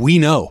 Yes, we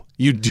know.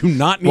 You do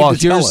not need to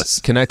tell us.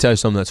 Can I tell you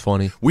something that's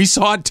funny? We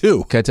saw it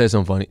too. Can I tell you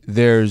something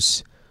funny?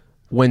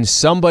 When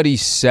somebody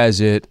says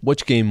it,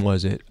 which game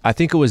was it? I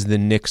think it was the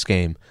Knicks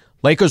game.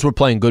 Lakers were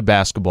playing good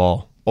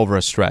basketball over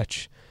a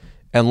stretch,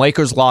 and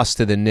Lakers lost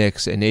to the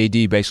Knicks, and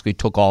AD basically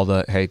took all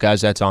the, hey,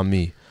 guys, that's on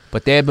me.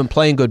 But they have been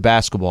playing good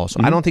basketball, so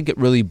I don't think it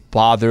really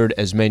bothered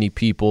as many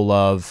people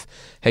of,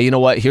 hey, you know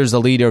what, here's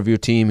the leader of your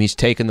team, he's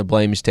taking the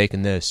blame, he's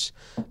taking this.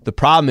 The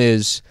problem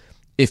is,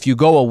 if you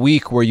go a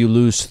week where you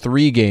lose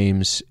 3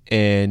 games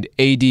and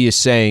AD is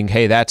saying,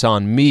 hey, that's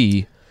on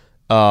me,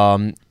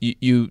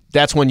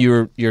 that's when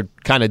you're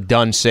kind of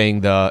done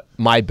saying the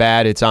my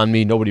bad, it's on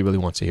me. Nobody really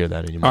wants to hear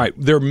that anymore. All right,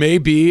 there may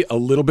be a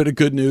little bit of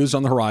good news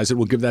on the horizon.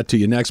 We'll give that to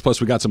you next. Plus,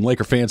 we got some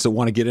Laker fans that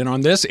want to get in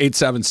on this.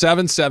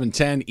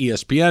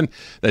 877-710-ESPN.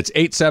 That's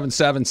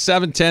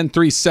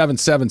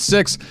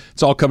 877-710-3776.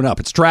 It's all coming up.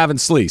 It's Trav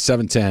and Slee,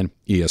 710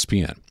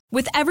 ESPN.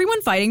 With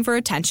everyone fighting for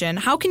attention,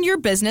 how can your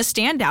business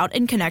stand out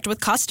and connect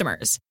with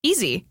customers?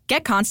 Easy.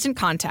 Get Constant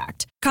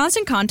Contact.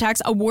 Constant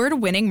Contact's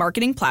award-winning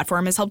marketing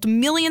platform has helped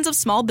millions of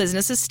small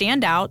businesses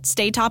stand out,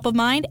 stay top of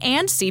mind,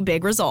 and see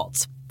big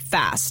results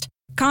fast.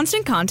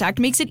 Constant Contact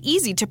makes it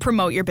easy to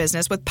promote your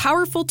business with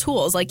powerful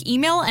tools like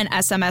email and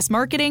SMS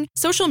marketing,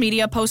 social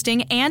media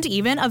posting, and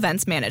even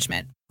events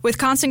management. With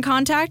Constant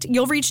Contact,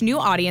 you'll reach new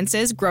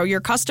audiences, grow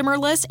your customer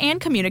list, and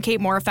communicate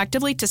more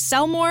effectively to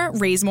sell more,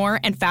 raise more,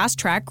 and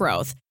fast-track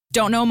growth.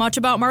 Don't know much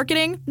about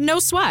marketing? No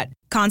sweat.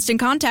 Constant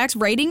Contact's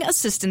writing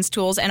assistance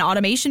tools and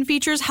automation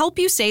features help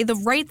you say the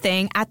right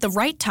thing at the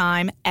right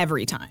time,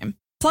 every time.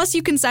 Plus,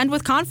 you can send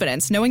with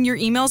confidence, knowing your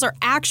emails are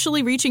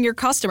actually reaching your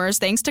customers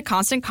thanks to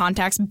Constant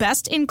Contact's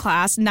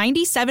best-in-class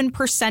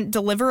 97%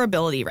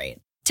 deliverability rate.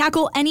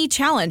 Tackle any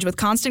challenge with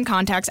Constant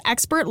Contact's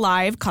expert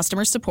live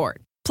customer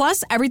support.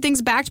 Plus,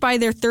 everything's backed by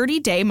their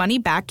 30-day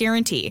money-back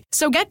guarantee.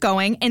 So get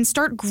going and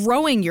start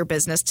growing your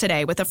business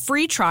today with a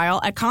free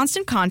trial at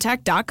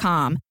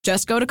ConstantContact.com.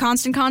 Just go to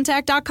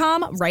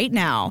ConstantContact.com right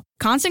now.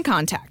 Constant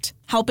Contact,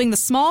 helping the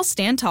small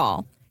stand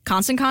tall.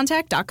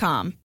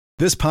 ConstantContact.com.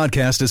 This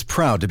podcast is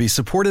proud to be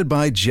supported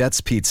by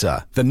Jets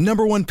Pizza, the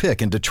 #1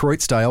 pick in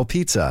Detroit-style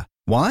pizza.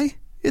 Why?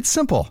 It's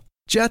simple.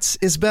 Jets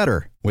is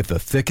better. With the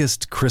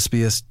thickest,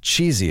 crispiest,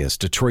 cheesiest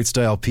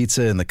Detroit-style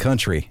pizza in the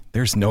country,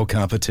 there's no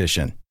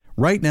competition.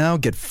 Right now,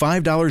 get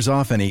 $5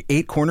 off any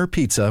 8-corner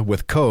pizza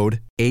with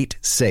code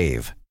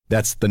 8SAVE.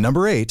 That's the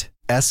number 8,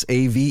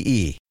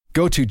 S-A-V-E.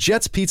 Go to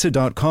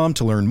jetspizza.com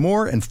to learn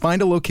more and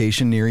find a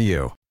location near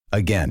you.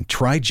 Again,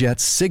 try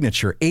Jet's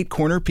signature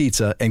 8-corner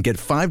pizza and get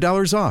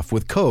 $5 off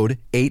with code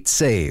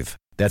 8SAVE.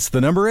 That's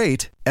the number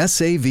 8,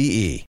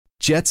 S-A-V-E.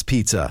 Jet's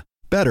Pizza.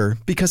 Better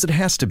because it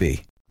has to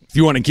be. If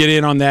you want to get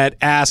in on that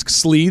Ask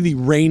Slee, the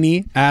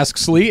rainy Ask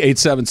Slee,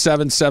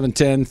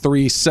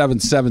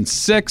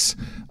 877-710-3776.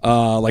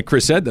 Like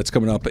Chris said, that's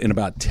coming up in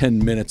about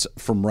 10 minutes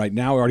from right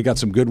now. We already got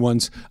some good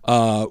ones.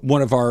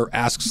 One of our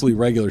Ask Slee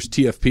regulars,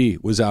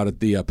 TFP, was out at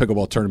the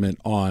pickleball tournament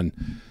on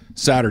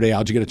Saturday.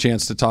 How'd you get a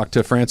chance to talk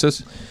to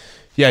Francis?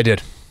 Yeah, I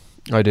did.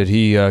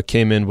 He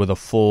came in with a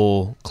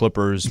full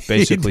Clippers,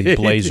 basically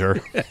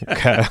blazer.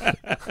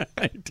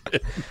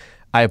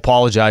 I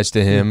apologized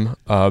to him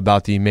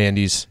about the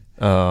Mandy's.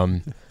 I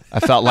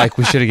felt like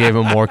we should have gave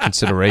him more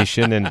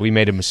consideration, and we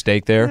made a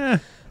mistake there.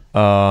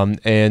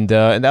 And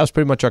that was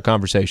pretty much our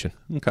conversation.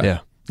 Okay. Yeah.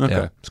 Okay.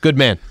 Yeah. It's a good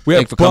man. We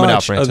Thanks have for coming out,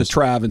 of Francis. the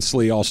Trav and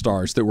Slee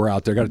All-Stars that were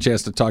out there. Got a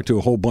chance to talk to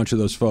a whole bunch of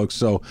those folks.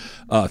 So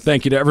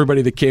thank you to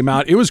everybody that came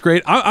out. It was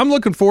great. I'm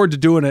looking forward to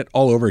doing it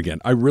all over again.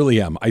 I really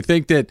am. I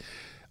think that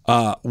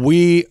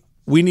we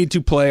we need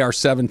to play our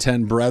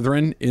 7-10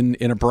 brethren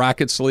in a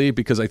bracket sleeve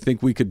because I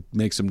think we could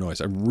make some noise.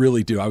 I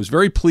really do. I was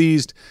very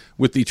pleased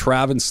with the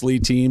Trav and Slee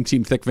team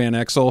Thick Van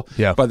Exel.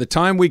 Yeah. By the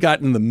time we got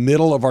in the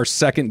middle of our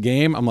second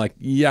game, I'm like,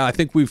 yeah, I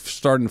think we've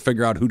started to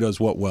figure out who does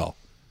what well.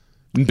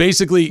 And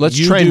basically, let's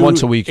you train do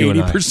once a week.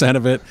 80%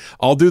 of it.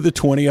 I'll do the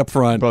 20 up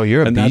front. Bro,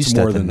 you're a and beast that's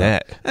more at the than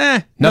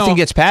net. Nothing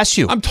gets past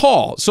you. I'm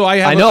tall, so I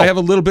have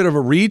a little bit of a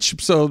reach.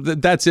 So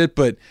that's it.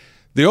 But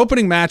the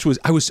opening match was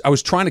I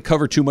was trying to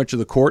cover too much of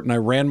the court, and I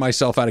ran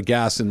myself out of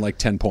gas in like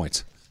 10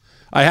 points.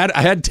 I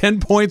had 10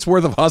 points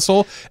worth of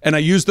hustle, and I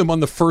used them on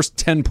the first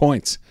 10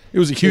 points. It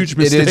was a huge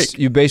mistake.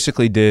 You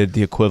basically did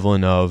the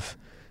equivalent of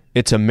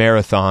it's a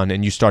marathon,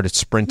 and you started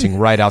sprinting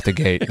right out the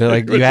gate. They're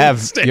like,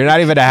 you're not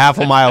even a half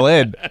a mile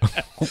in.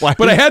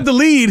 But I had the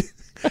lead.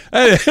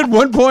 At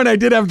one point, I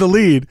did have the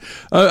lead.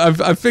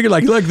 I figured,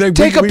 like, look,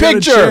 take a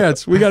picture.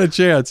 We got a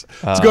chance.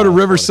 Let's go to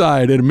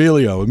Riverside and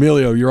Emilio.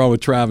 Emilio, you're on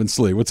with Trav and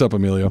Slee. What's up,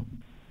 Emilio?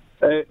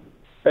 Hey,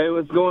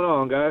 what's going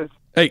on, guys?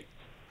 Hey,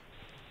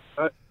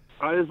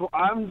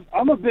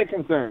 I'm a bit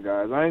concerned,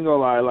 guys. I ain't gonna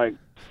lie. Like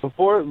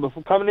before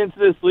coming into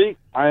this week,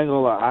 I ain't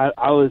gonna lie.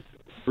 I was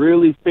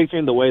really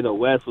picturing the way the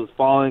West was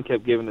falling,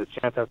 kept giving us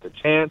chance after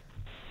chance.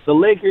 The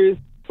Lakers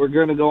were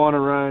gonna go on a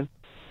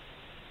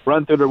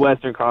run through the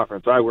Western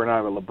Conference, right? We're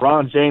not.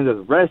 LeBron James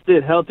is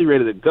rested, healthy,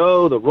 ready to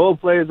go. The role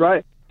players,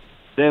 right?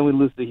 Then we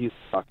lose to Houston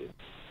Rockets.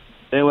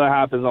 Then what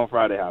happens on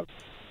Friday happens.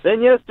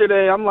 Then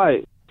yesterday, I'm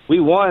like, we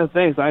won,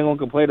 thanks. I ain't gonna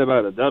complain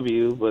about a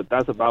W, but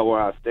that's about where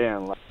I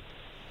stand. Like,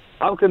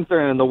 I'm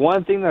concerned. And the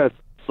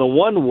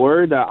one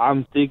word that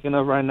I'm thinking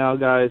of right now,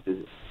 guys,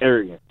 is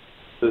arrogance.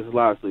 This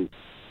last week,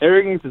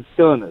 arrogance is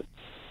killing us.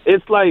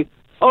 It's like,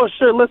 oh,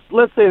 sure,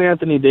 let's say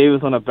Anthony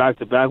Davis on a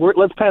back-to-back.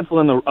 Let's pencil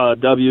in the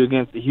W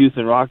against the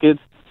Houston Rockets.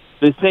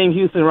 The same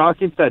Houston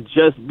Rockets that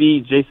just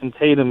beat Jason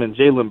Tatum and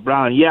Jaylen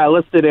Brown. Yeah,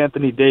 let's sit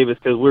Anthony Davis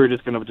because we're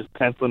just going to just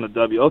pencil in a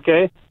W.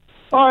 Okay,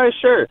 all right,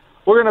 sure.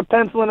 We're going to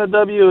pencil in a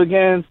W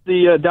against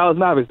the Dallas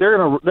Mavericks.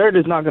 They're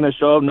just not going to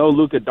show up. No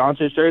Luka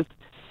Doncic shirts.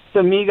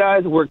 To me,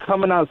 guys, we're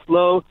coming out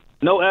slow.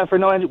 No effort,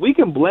 no energy. We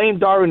can blame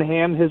Darvin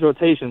Ham, his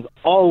rotations,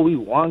 all we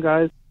want,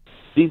 guys.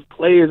 These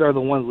players are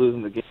the ones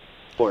losing the game.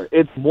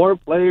 It's more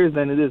players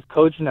than it is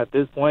coaching at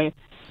this point.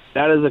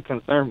 That is a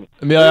concern.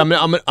 Amelia,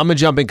 I'm gonna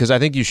jump in because I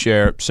think you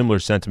share similar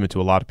sentiment to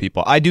a lot of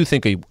people. I do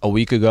think a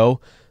week ago,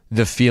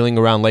 the feeling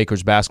around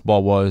Lakers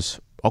basketball was,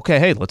 okay,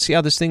 hey, let's see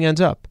how this thing ends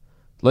up.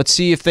 Let's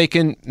see if they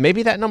can.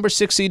 Maybe that number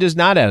 6 seed is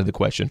not out of the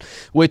question.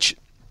 Which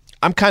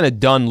I'm kind of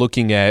done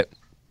looking at.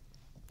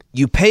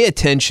 You pay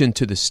attention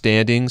to the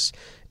standings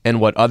and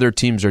what other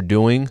teams are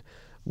doing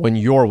when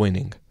you're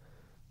winning.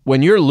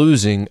 When you're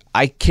losing,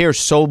 I care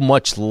so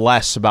much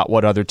less about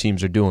what other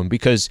teams are doing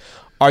because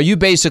are you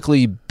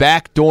basically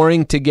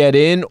backdooring to get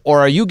in or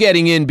are you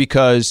getting in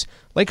because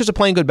Lakers are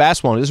playing good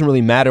basketball and it doesn't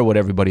really matter what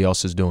everybody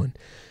else is doing?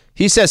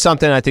 He says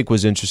something I think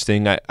was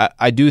interesting.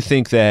 I do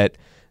think that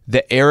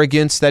the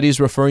arrogance that he's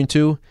referring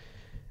to,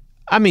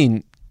 I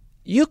mean,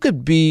 you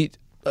could be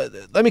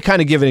let me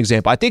kind of give an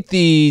example. I think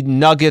the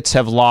Nuggets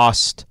have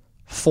lost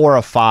 4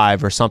 or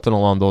 5 or something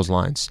along those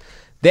lines.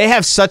 They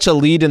have such a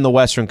lead in the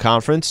Western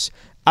Conference.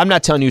 I'm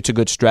not telling you it's a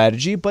good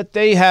strategy, but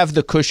they have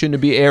the cushion to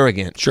be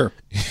arrogant. Sure.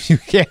 You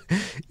can't,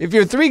 if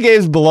you're 3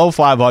 games below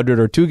 500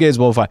 or 2 games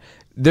below 5,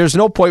 there's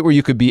no point where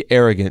you could be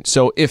arrogant.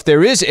 So if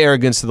there is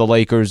arrogance to the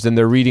Lakers, then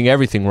they're reading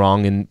everything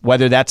wrong. And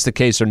whether that's the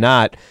case or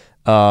not,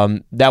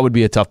 that would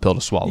be a tough pill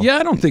to swallow. Yeah,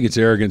 I don't think it's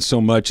arrogance so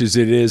much as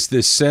it is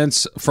this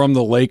sense from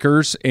the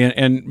Lakers,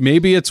 and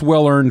maybe it's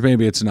well-earned,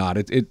 maybe it's not.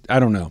 I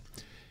don't know.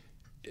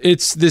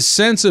 It's this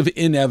sense of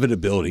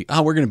inevitability.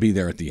 Oh, we're going to be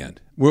there at the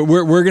end.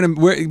 We're going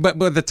to. But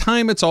by the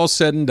time it's all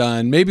said and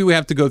done, maybe we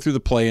have to go through the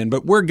play-in,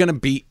 but we're going to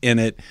be in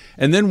it.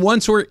 And then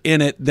once we're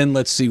in it, then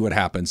let's see what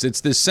happens.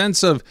 It's this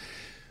sense of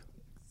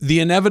the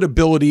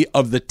inevitability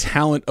of the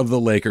talent of the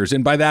Lakers.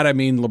 And by that, I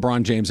mean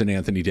LeBron James and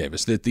Anthony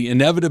Davis. That the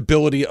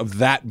inevitability of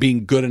that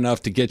being good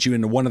enough to get you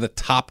into one of the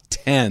top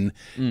 10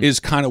 is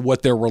kind of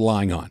what they're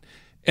relying on.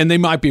 And they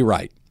might be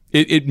right.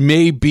 It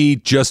may be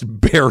just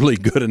barely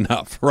good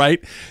enough,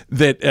 right?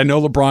 That I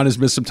know LeBron has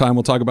missed some time.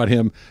 We'll talk about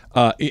him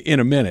in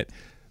a minute.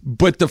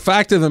 But the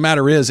fact of the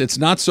matter is, it's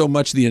not so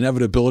much the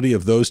inevitability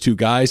of those two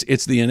guys.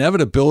 It's the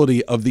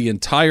inevitability of the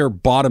entire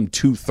bottom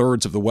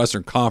 2/3 of the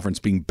Western Conference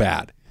being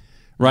bad,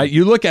 right?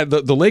 You look at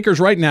the Lakers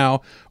right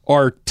now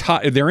are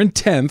they're in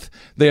 10th.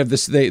 They have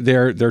this.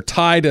 They're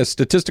tied a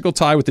statistical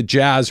tie with the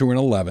Jazz, who are in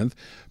 11th.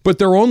 But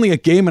they're only a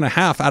game and a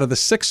half out of the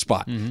 6th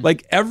spot. Mm-hmm.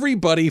 Like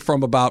everybody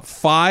from about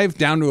 5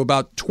 down to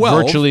about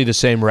 12, virtually the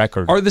same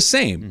record, are the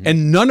same,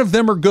 and none of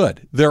them are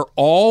good. They're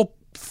all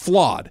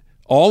flawed.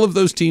 All of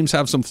those teams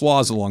have some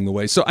flaws along the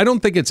way. So I don't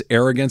think it's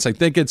arrogance. I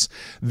think it's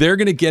they're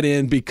going to get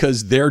in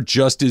because they're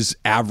just as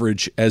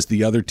average as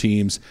the other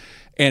teams.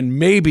 And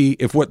maybe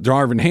if what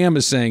Darvin Ham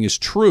is saying is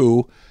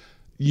true,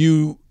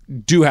 you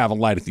do have a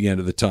light at the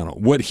end of the tunnel.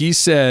 What he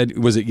said,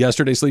 was it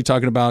yesterday, Slee,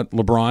 talking about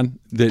LeBron,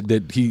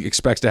 that he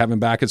expects to have him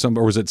back at some,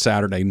 or was it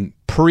Saturday?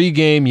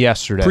 Pre-game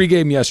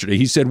yesterday.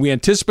 He said, we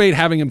anticipate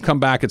having him come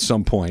back at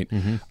some point.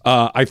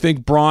 I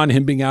think Braun,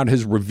 him being out,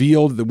 has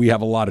revealed that we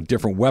have a lot of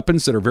different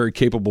weapons that are very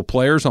capable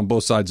players on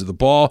both sides of the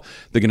ball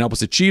that can help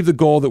us achieve the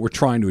goal that we're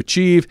trying to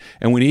achieve.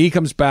 And when he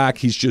comes back,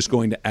 he's just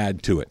going to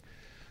add to it.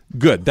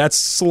 Good. That's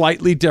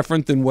slightly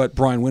different than what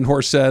Brian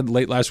Windhorst said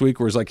late last week,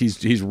 where it's like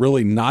he's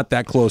really not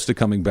that close to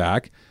coming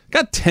back.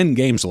 Got 10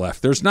 games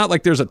left. There's not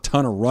like there's a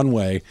ton of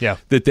runway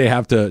that they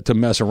have to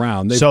mess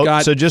around. They've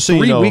got just so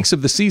 3 weeks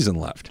of the season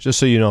left. Just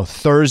so you know,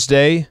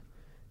 Thursday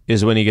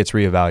is when he gets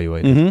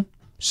reevaluated.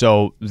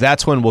 So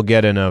that's when we'll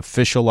get an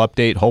official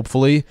update,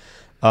 hopefully.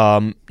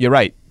 You're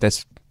right.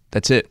 That's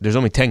it. There's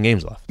only 10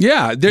 games left.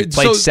 Yeah. He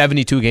played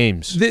 72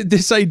 games.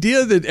 This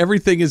idea that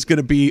everything is going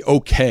to be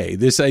okay,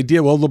 this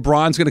idea, well,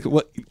 LeBron's going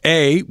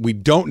to, we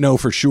don't know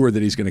for sure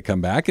that he's going to come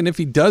back. And if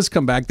he does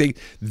come back,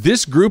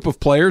 this group of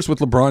players with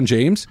LeBron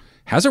James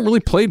hasn't really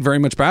played very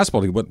much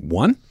basketball. What,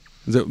 one?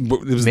 It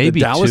was maybe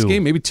the Dallas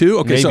game? Maybe 2?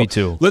 Okay, maybe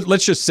 2.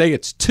 Let's just say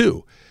it's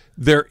 2.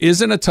 There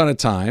isn't a ton of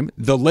time.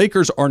 The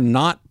Lakers are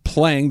not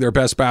playing their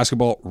best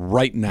basketball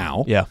right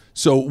now. Yeah.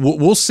 So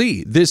we'll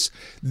see.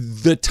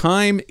 The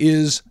time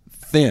is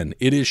thin.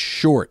 It is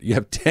short. You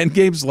have 10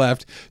 games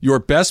left. Your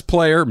best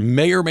player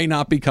may or may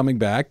not be coming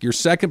back. Your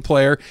second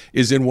player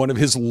is in one of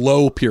his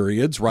low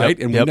periods, right?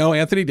 And we know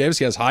Anthony Davis,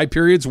 he has high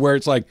periods where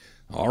it's like,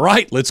 all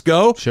right, let's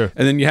go. Sure.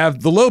 And then you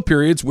have the low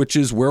periods, which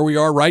is where we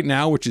are right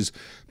now, which is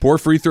poor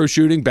free throw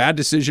shooting, bad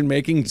decision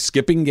making,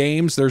 skipping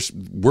games.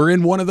 We're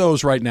in one of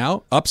those right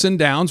now. Ups and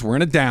downs. We're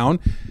in a down.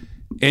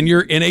 And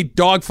you're in a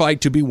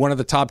dogfight to be one of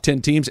the top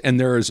 10 teams, and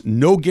there is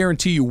no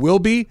guarantee you will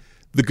be.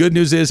 The good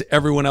news is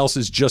everyone else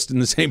is just in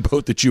the same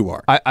boat that you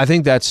are. I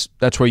think that's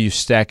where you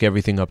stack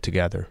everything up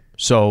together.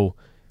 So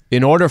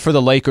in order for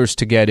the Lakers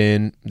to get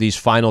in these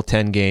final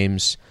 10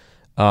 games,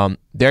 they're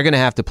going to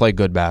have to play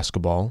good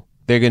basketball.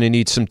 They're going to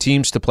need some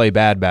teams to play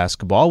bad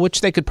basketball,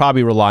 which they could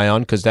probably rely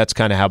on because that's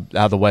kind of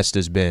how the West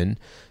has been.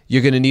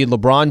 You're going to need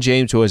LeBron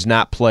James, who has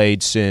not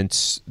played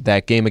since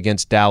that game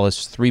against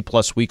Dallas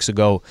 3+ weeks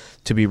ago,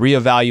 to be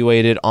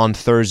reevaluated on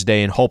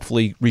Thursday and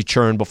hopefully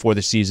return before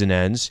the season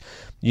ends.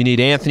 You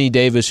need Anthony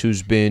Davis,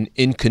 who's been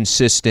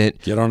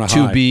inconsistent,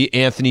 to be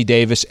Anthony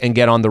Davis and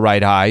get on the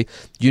right high.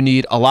 You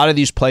need a lot of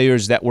these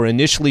players that were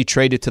initially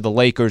traded to the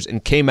Lakers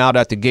and came out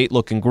at the gate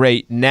looking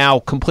great, now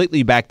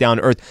completely back down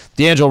to earth.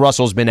 D'Angelo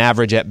Russell's been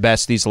average at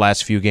best these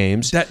last few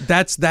games.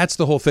 That's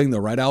the whole thing, though,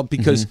 right, Al?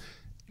 Because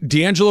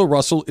D'Angelo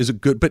Russell is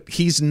but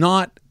he's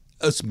not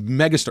a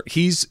megastar.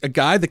 He's a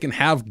guy that can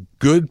have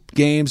good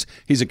games.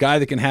 He's a guy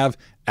that can have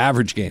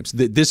average games.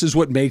 This is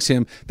what makes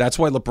him. That's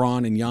why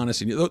LeBron and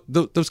Giannis and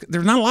those.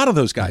 There's not a lot of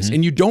those guys,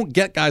 and you don't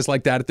get guys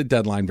like that at the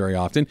deadline very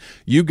often.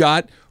 You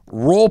got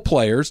role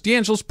players.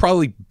 D'Angelo's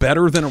probably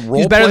better than a role player.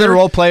 He's better than a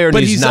role player,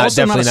 but he's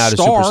definitely not a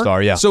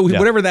superstar. Yeah. So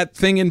whatever that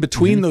thing in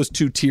between those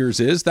two tiers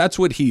is, that's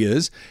what he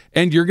is.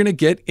 And you're going to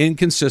get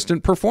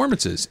inconsistent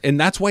performances. And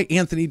that's why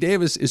Anthony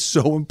Davis is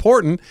so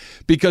important,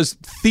 because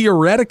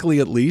theoretically,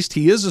 at least,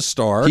 he is a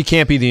star. He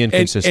can't be the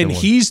inconsistent one.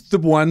 And he's the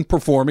one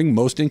performing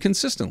most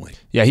inconsistently.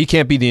 Yeah, he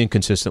can't be the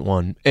inconsistent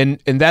one. And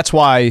that's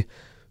why,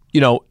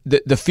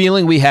 the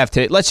feeling we have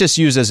today, let's just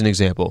use as an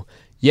example.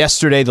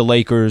 Yesterday, the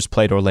Lakers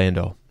played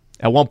Orlando.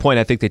 At one point,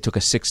 I think they took a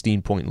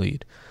 16-point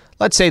lead.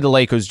 Let's say the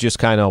Lakers just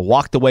kind of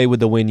walked away with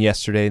the win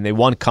yesterday, and they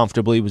won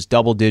comfortably. It was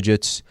double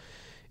digits.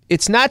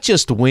 It's not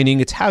just winning,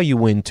 it's how you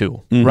win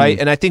too, right?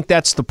 And I think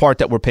that's the part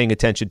that we're paying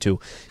attention to.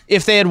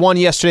 If they had won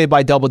yesterday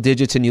by double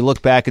digits and you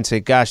look back and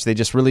say, gosh, they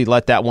just really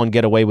let that one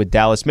get away with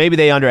Dallas. Maybe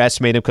they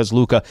underestimated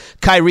him because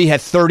Kyrie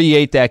had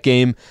 38 that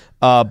game.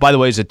 By the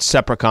way, it's a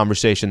separate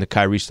conversation, the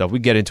Kyrie stuff. We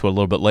get into it a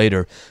little bit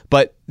later.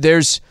 But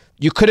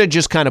you could have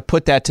just kind of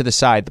put that to the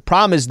side. The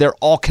problem is they're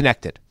all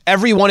connected.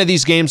 Every one of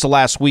these games the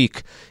last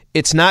week,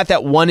 it's not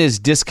that one is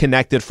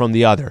disconnected from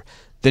the other.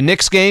 The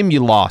Knicks game, you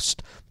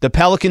lost. The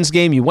Pelicans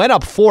game, you went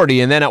up 40,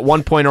 and then at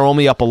one point are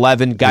only up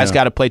 11. Guys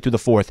got to play through the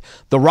fourth.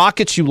 The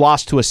Rockets, you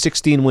lost to a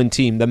 16-win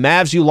team. The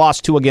Mavs, you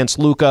lost to against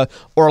Luka.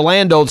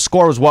 Orlando, the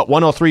score was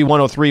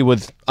 103-103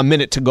 with a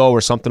minute to go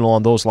or something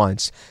along those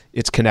lines.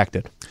 It's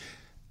connected.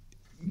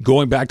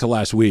 Going back to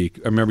last week,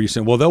 I remember you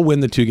saying, well, they'll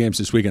win the 2 games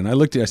this weekend. I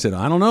looked at it, I said,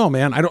 I don't know,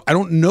 man. I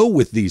don't know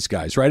with these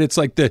guys, right? It's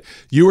like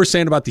you were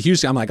saying about the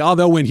Houston. I'm like, oh,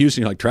 they'll win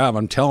Houston. You're like, Trav,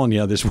 I'm telling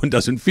you, this one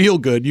doesn't feel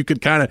good. You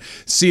could kind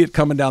of see it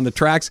coming down the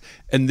tracks.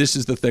 And this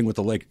is the thing with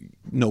the Lake.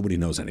 Nobody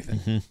knows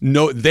anything.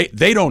 No,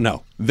 they don't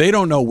know. They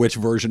don't know which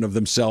version of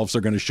themselves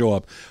are going to show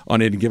up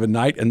on any given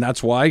night. And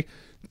that's why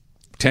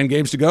 10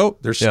 games to go.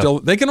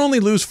 They can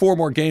only lose 4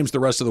 more games the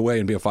rest of the way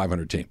and be a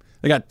 500 team.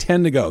 They got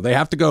 10 to go. They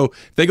have to go.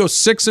 If they go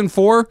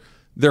 6-4.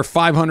 They're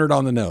 500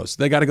 on the nose.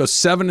 They got to go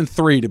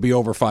 7-3 to be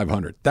over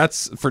 500.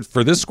 That's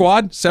for this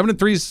squad.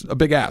 7-3 is a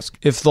big ask.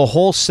 If the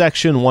whole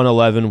Section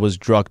 111 was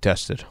drug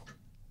tested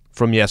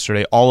from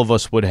yesterday, all of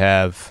us would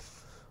have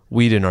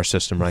weed in our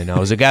system right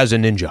now. As a guy's a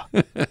ninja,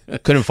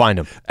 couldn't find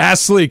him.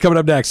 Ask Slee coming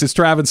up next. It's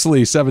Travis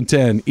Slee,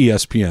 710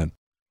 ESPN.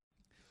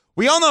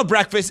 We all know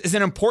breakfast is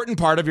an important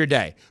part of your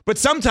day, but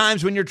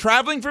sometimes when you're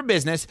traveling for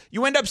business,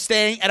 you end up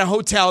staying at a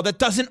hotel that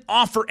doesn't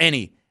offer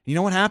any. You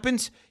know what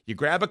happens? You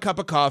grab a cup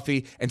of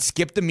coffee and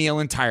skip the meal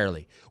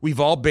entirely. We've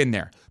all been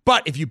there.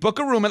 But if you book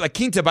a room at La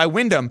Quinta by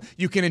Wyndham,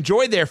 you can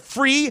enjoy their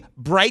free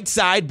Bright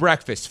Side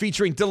breakfast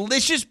featuring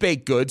delicious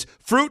baked goods,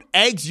 fruit,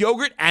 eggs,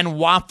 yogurt, and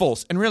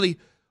waffles. And really,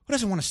 who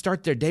doesn't want to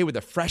start their day with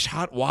a fresh,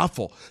 hot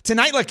waffle?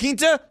 Tonight, La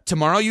Quinta,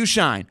 tomorrow you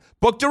shine.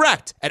 Book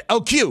direct at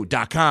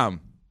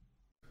lq.com.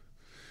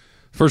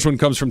 First one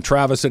comes from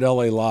Travis at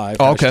LA Live.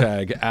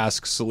 Hashtag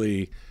asks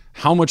Lee,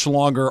 how much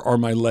longer are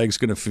my legs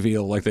going to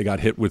feel like they got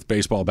hit with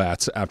baseball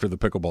bats after the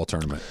pickleball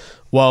tournament?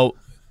 Well,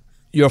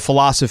 your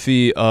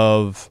philosophy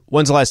of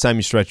when's the last time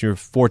you stretched? You're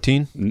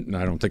 14?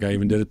 I don't think I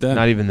even did it then.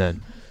 Not even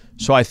then.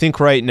 So I think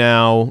right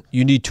now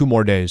you need 2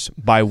 more days.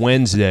 By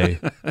Wednesday,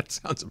 that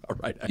sounds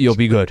about right. Actually. You'll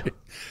be good.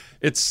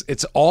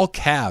 It's all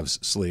calves,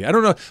 Slee. I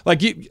don't know.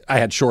 Like I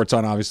had shorts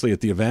on, obviously, at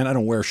the event. I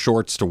don't wear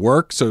shorts to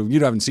work, so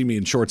you haven't seen me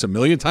in shorts a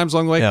million times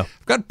along the way. Yeah.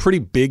 I've got pretty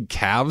big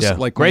calves. Yeah.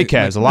 Like great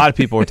calves. A lot of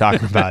people were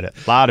talking about it.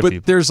 A lot of people.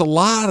 But there's a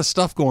lot of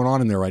stuff going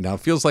on in there right now. It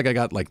feels like I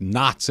got like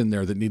knots in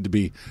there that need to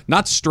be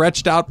not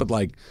stretched out, but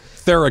like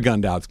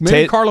Theragunned out.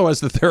 Maybe Carlo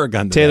has the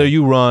Theragun today. Taylor,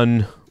 you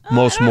run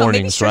most mornings,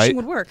 maybe stretching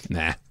right? would work.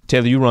 Nah.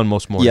 Taylor, you run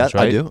most mornings,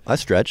 right? Yeah, I do. I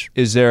stretch.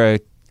 Is there a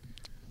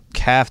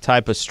calf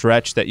type of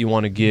stretch that you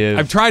want to give?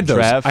 I've tried those.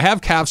 Trav? I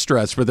have calf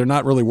stretch, but they're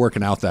not really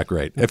working out that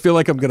great. I feel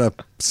like I'm going to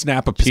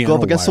snap a piano Go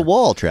up against wire. the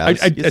wall, Travis.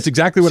 That's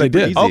exactly what I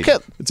did. Easy. Okay.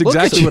 It's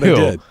exactly what I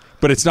did.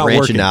 But it's not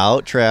Branching working.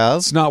 out, Trav.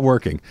 It's not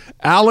working.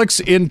 Alex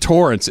in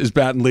Torrance is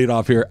batting lead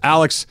off here.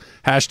 Alex,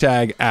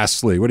 hashtag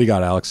Ask Lee. What do you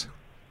got, Alex?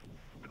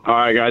 All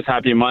right, guys.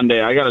 Happy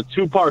Monday. I got a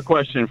 2-part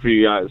question for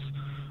you guys.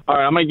 All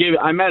right, I'm gonna give.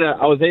 I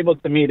was able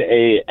to meet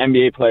a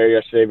NBA player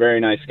yesterday. Very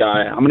nice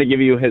guy. I'm gonna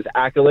give you his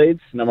accolades.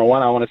 Number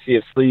 1, I want to see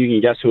if Slee, you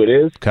can guess who it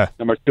is. Okay.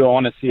 Number 2, I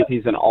want to see if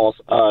he's a Hall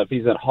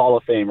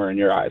of Famer in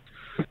your eyes.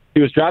 He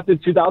was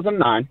drafted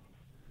 2009,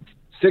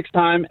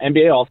 6-time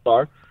NBA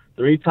All-Star,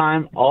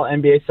 3-time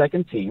All-NBA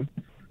Second Team,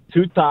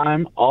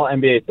 2-time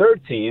All-NBA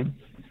Third Team,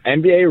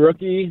 NBA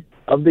Rookie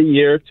of the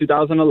Year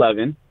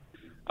 2011.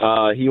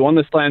 He won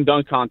the slam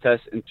dunk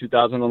contest in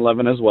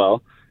 2011 as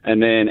well. And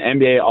then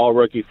NBA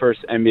All-Rookie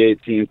First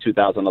NBA Team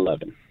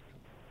 2011.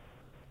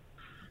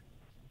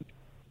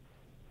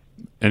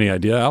 Any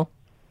idea, Al?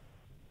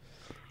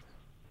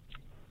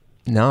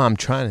 No, I'm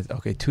trying to.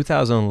 Okay,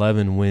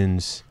 2011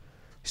 wins.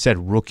 You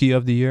said Rookie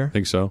of the Year? I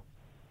think so.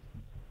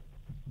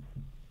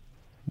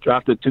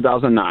 Drafted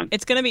 2009.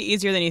 It's going to be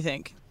easier than you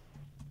think.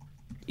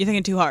 You're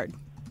thinking too hard.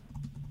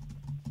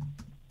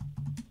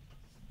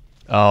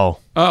 Oh,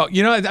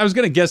 you know, I was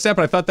going to guess that,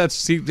 but I thought I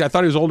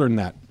thought he was older than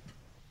that.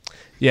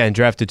 yeah, and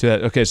drafted to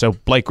that. Okay, so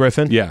Blake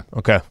Griffin? Yeah.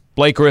 Okay.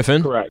 Blake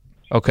Griffin? Correct.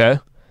 Okay.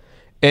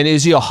 And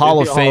is he a Hall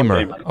of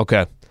Famer?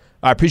 Okay.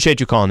 I appreciate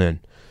you calling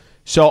in.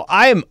 So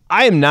I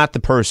am not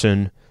the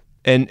person,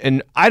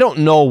 and I don't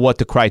know what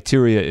the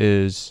criteria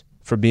is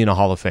for being a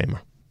Hall of Famer.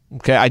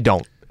 Okay, I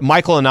don't.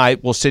 Michael and I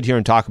will sit here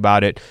and talk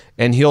about it,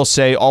 and he'll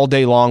say all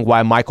day long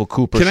why Michael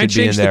Cooper should be in there.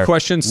 Can I change the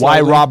question why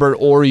slightly? Robert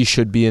Horry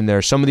should be in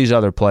there, some of these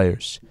other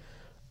players.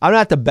 I'm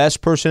not the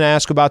best person to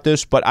ask about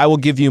this, but I will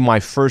give you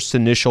my first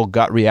initial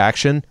gut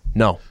reaction.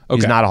 No,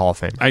 he's not a Hall of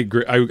Famer. I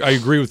agree. I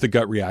agree with the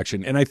gut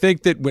reaction, and I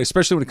think that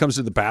especially when it comes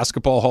to the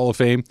Basketball Hall of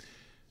Fame,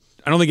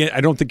 I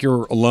don't think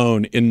you're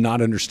alone in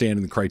not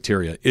understanding the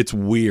criteria. It's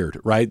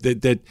weird, right?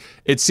 That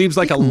it seems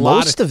like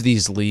most of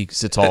these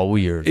leagues, it's all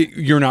weird.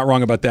 You're not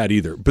wrong about that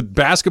either. But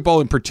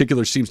basketball in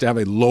particular seems to have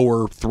a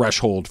lower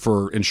threshold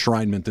for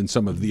enshrinement than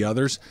some of the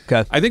others.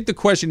 Okay. I think the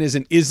question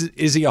isn't is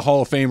he a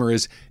Hall of Famer?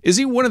 Is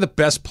he one of the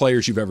best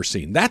players you've ever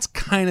seen? That's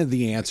kind of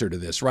the answer to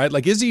this, right?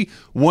 Like, is he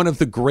one of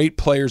the great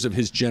players of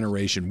his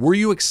generation? Were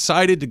you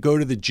excited to go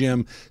to the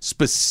gym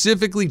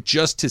specifically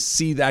just to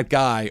see that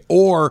guy,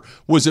 or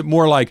was it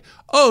more like,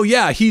 oh,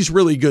 yeah, he's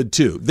really good,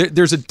 too?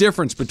 There's a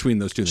difference between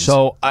those two things.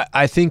 So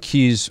I think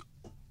he's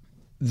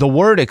the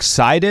word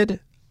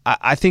excited.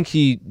 I think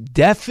he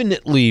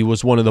definitely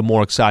was one of the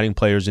more exciting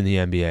players in the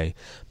NBA.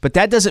 But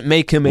that doesn't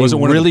make him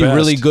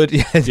really good.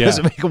 It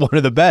doesn't make him one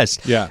of the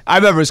best. Yeah. I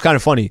remember it's kind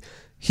of funny.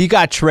 He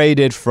got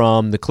traded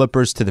from the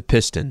Clippers to the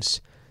Pistons.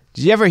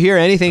 Did you ever hear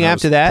anything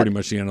after that? Pretty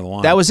much the end of the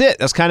line. That was it.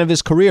 That's kind of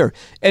his career.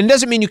 And it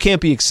doesn't mean you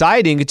can't be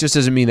exciting. It just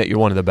doesn't mean that you're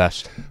one of the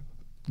best.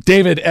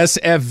 David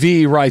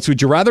SFV writes,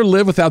 would you rather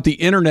live without the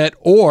internet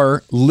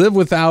or live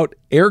without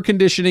air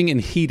conditioning and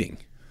heating?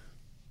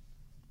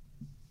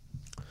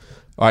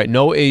 All right,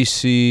 no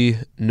AC,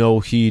 no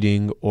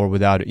heating, or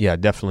without it. Yeah,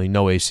 definitely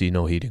no AC,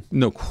 no heating.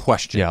 No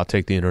question. Yeah, I'll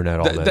take the internet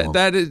all day long.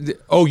 That is,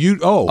 All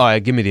right,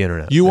 give me the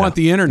internet. You want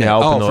the internet?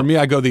 Yeah, for me,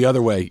 I go the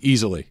other way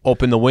easily.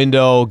 Open the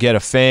window, get a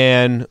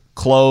fan,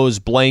 clothes,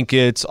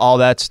 blankets, all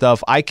that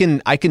stuff. I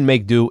can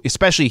make do,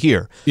 especially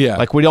here. Yeah.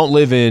 Like we don't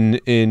live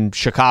in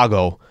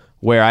Chicago,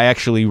 where I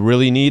actually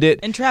really need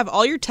it. And Trav,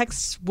 all your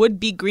texts would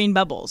be green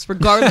bubbles,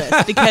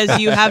 regardless, because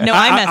you have no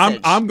iMessage.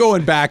 I'm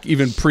going back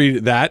even pre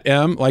that,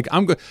 Em. Like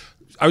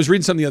I was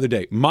reading something the other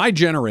day. My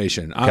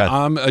generation, Okay.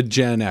 I'm a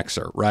Gen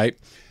Xer, right?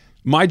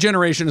 My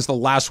generation is the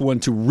last one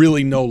to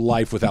really know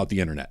life without the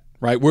internet,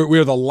 right?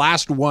 We're the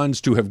last ones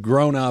to have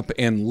grown up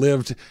and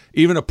lived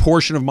even a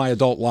portion of my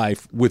adult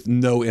life with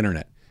no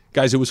internet.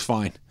 Guys, it was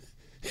fine.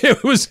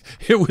 It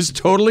was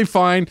totally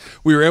fine.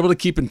 We were able to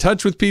keep in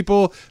touch with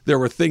people. There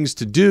were things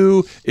to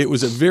do. It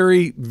was a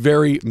very,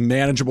 very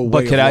manageable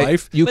way of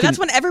life. But that's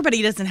when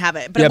everybody doesn't have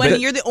it. But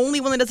when you're the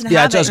only one that doesn't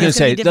have it, I was going to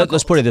say,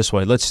 let's put it this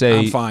way. Let's say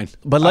I'm fine.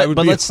 But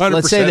let's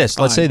say this.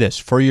 Fine. Let's say this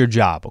for your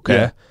job, okay?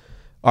 Yeah.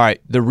 All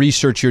right, the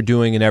research you're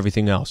doing and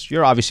everything else,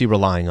 you're obviously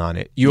relying on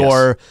it.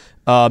 You're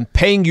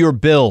paying your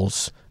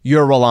bills.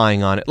 You're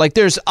relying on it. Like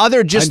there's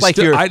other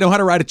I know how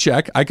to write a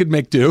check. I could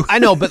make do. I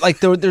know, but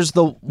like there's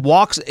the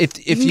walks. If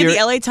you can get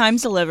the LA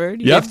Times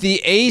delivered. Yep. If the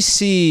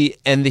AC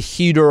and the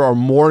heater are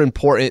more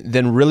important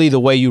than really the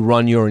way you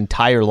run your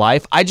entire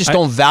life, I just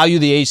don't value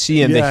the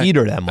AC and the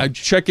heater that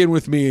much. Check in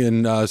with me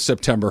in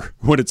September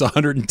when it's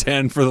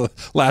 110 for the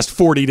last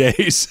 40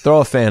 days.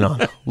 Throw a fan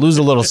on. Lose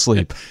a little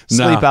sleep.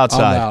 Sleep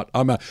outside.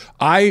 I'm out.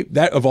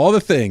 Of all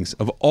the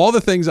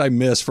things I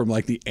miss from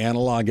like the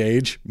analog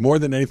age, more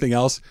than anything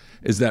else,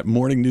 is that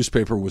morning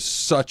newspaper was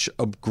such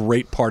a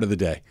great part of the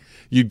day.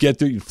 You'd get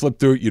through, you'd flip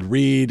through it, you'd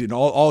read, and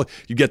all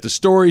you'd get the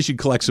stories, you'd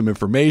collect some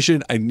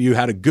information, and you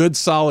had a good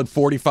solid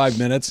 45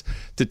 minutes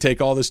to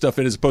take all this stuff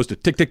in as opposed to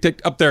tick, tick,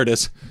 tick, up there it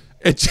is.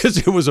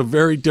 It was a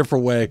very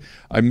different way.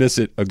 I miss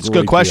it a great deal. It's a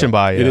good question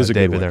by it is a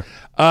David good one.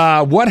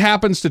 there. What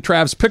happens to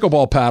Trav's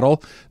pickleball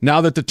paddle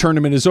now that the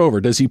tournament is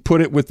over? Does he put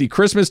it with the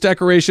Christmas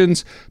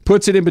decorations,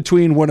 puts it in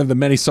between one of the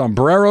many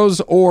sombreros,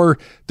 or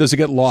does it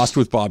get lost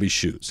with Bobby's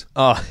shoes?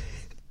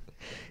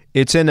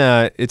 It's in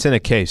a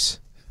case.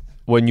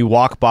 When you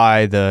walk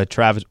by the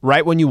Travis,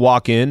 right when you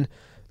walk in,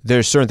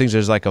 there's certain things.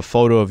 There's like a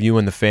photo of you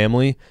and the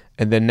family,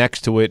 and then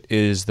next to it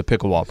is the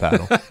pickleball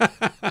paddle.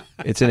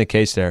 It's in a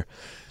case there.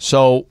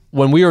 So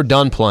when we were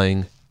done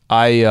playing,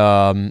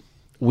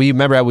 we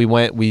remember how we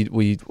went.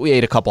 We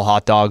ate a couple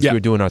hot dogs. Yeah. We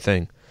were doing our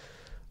thing.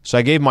 So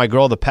I gave my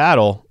girl the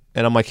paddle,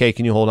 and I'm like, "Hey,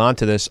 can you hold on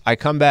to this?" I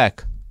come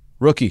back,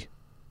 rookie.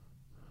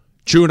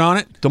 Chewing on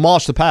it?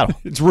 Demolish the paddle.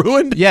 It's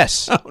ruined?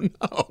 Yes. Oh,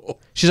 no.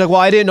 She's like, well,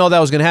 I didn't know that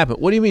was going to happen.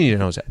 What do you mean you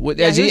didn't know that?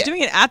 Yeah, he was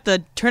doing it at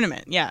the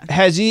tournament, yeah.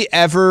 Has he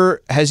ever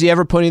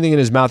put anything in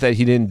his mouth that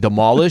he didn't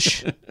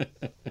demolish?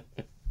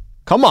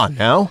 Come on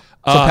now.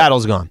 The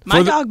paddle's gone.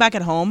 My dog back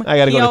at home. I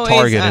got to go to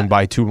Target and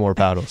buy 2 more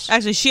paddles.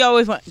 Actually, she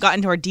always got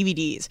into our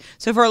DVDs.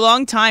 So for a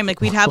long time, like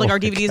we'd have like our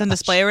DVDs on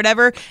display or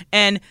whatever,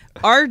 and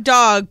our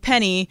dog,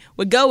 Penny,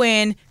 would go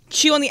in,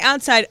 chew on the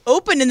outside,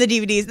 open in the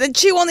DVDs, then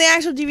chew on the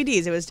actual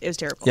DVDs. It was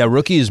terrible. Yeah,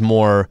 Rookie is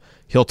more,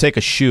 he'll take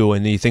a shoe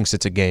and he thinks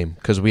it's a game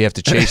because we have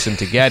to chase him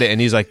to get it, and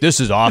he's like,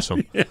 this is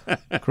awesome.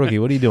 Rookie,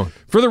 what are you doing?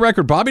 For the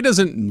record, Bobby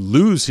doesn't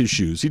lose his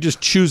shoes. He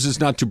just chooses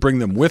not to bring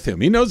them with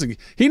him. He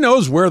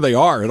knows where they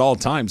are at all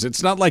times.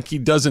 It's not like he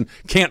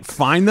can't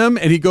find them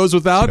and he goes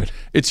without. Good.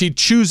 It's he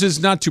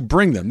chooses not to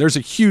bring them. There's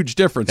a huge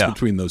difference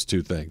between those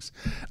two things.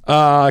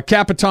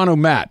 Capitano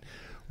Matt.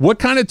 What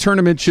kind of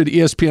tournament should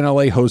ESPN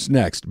LA host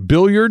next?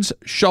 Billiards,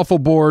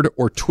 shuffleboard,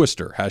 or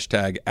Twister?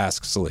 Hashtag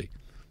Ask Slee.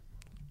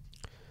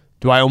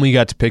 Do I only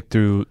got to pick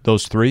through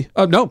those 3?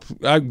 No,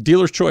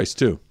 dealer's choice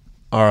too.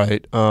 All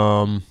right.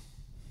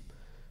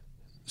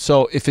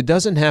 So if it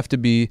doesn't have to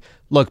be,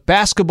 look,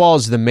 basketball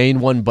is the main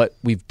one, but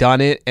we've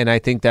done it, and I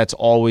think that's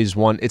always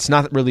one. It's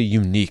not really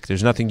unique.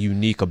 There's nothing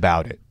unique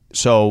about it.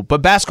 So,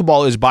 but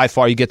basketball is by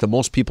far, you get the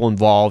most people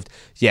involved.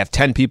 You have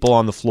 10 people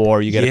on the floor.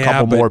 You get a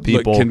couple more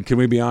people. Look, can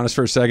we be honest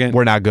for a second?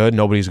 We're not good.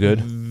 Nobody's good.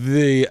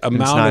 The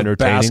amount of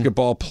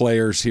basketball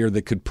players here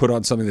that could put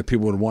on something that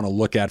people would want to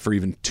look at for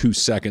even 2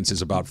 seconds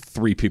is about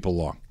 3 people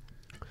long.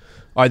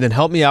 All right, then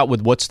help me out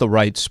with what's the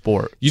right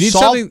sport. You need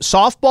something.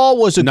 Softball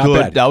was a good.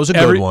 Bad. That was a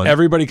good one.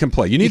 Everybody can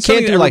play. You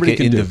can't do like an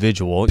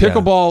individual.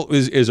 Pickleball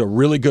is a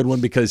really good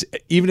one because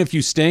even if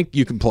you stink,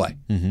 you can play.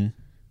 Mm-hmm.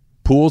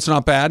 Pool's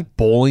not bad.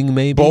 Bowling,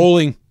 maybe.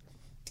 Bowling.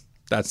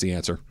 That's the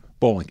answer.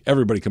 Bowling.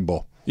 Everybody can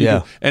bowl.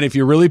 And if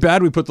you're really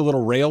bad, we put the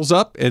little rails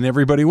up and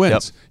everybody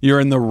wins. Yep. You're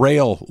in the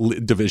rail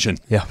division.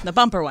 Yeah. The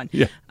bumper one.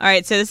 Yeah. All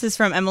right. So this is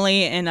from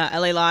Emily in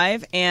LA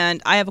Live.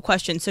 And I have a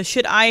question. So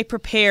should I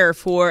prepare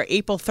for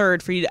April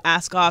 3rd for you to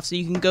ask off so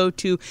you can go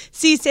to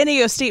see San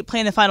Diego State play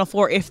in the Final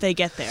Four if they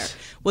get there?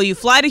 Will you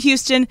fly to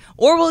Houston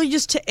or will you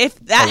just, if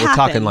that happens? We're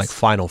talking like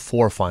Final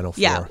Four.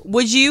 Yeah.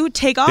 Would you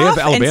take off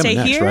and stay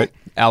next, here? Right?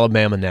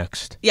 Alabama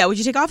next. Yeah. Would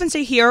you take off and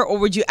stay here or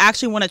would you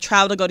actually want to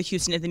travel to go to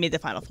Houston if they made the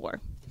Final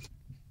Four?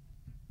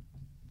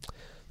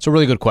 It's a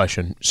really good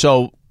question.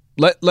 So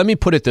let me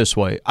put it this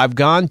way. I've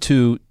gone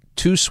to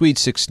 2 Sweet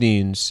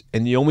 16s,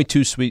 and the only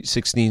 2 Sweet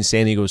 16s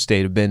San Diego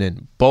State have been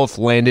in, both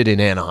landed in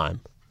Anaheim.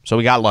 So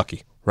we got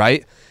lucky,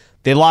 right?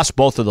 They lost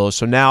both of those.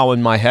 So now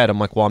in my head, I'm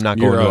like, well, I'm not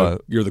going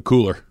to You're the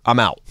cooler. I'm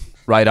out,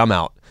 right? I'm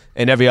out.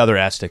 And every other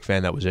Aztec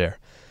fan that was there.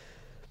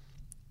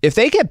 If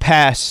they get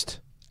past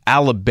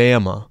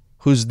Alabama,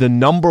 who's the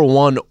number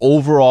 1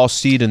 overall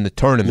seed in the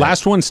tournament.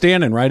 Last one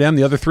standing, right, Em?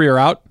 The other 3 are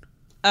out?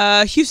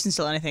 Houston's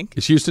still in, I think.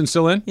 Is Houston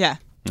still in? Yeah.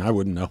 I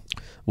wouldn't know.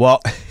 Well,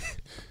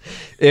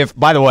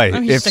 by the way,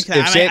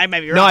 I might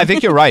be wrong. No, I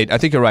think you're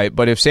right.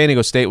 But if San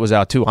Diego State was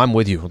out too, I'm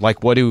with you. Like,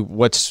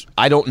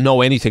 I don't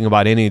know anything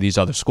about any of these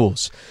other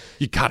schools.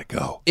 You gotta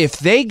go. If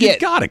they get,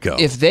 you gotta go.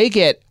 If they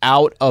get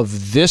out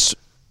of this,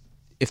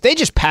 if they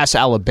just pass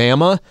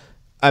Alabama,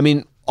 I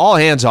mean, all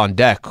hands on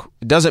deck.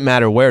 It doesn't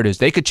matter where it is.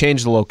 They could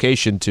change the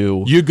location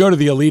to. You go to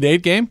the Elite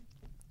Eight game?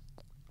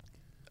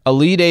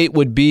 Elite Eight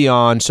would be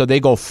on, so they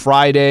go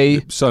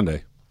Friday.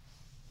 Sunday.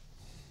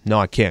 No,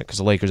 I can't because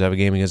the Lakers have a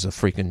game against the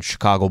freaking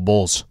Chicago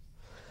Bulls.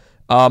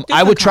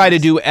 I would try to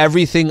do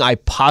everything I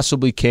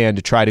possibly can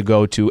to try to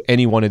go to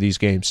any one of these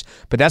games,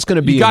 but that's going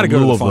to be you got to in go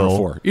Louisville. to the Final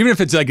Four, even if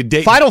it's like a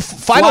day.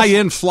 Fly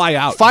in, fly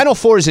out. Final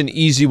Four is an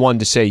easy one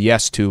to say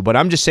yes to, but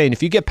I'm just saying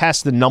if you get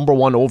past the number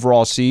 1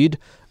 overall seed,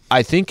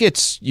 I think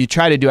you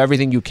try to do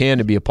everything you can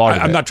to be a part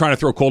of it. I'm not trying to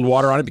throw cold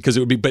water on it because it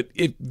would be, but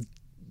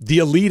the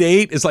Elite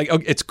Eight is like,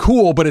 it's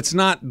cool, but it's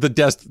not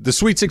the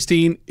Sweet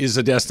 16 is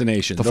a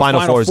destination. The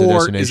Final Four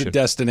is a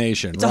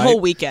destination. It's a whole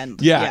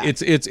weekend. Yeah,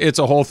 it's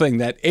a whole thing.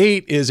 That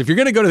 8 is, if you're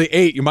going to go to the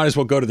 8, you might as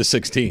well go to the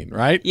 16,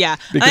 right? Yeah.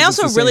 And I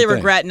also really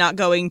regret not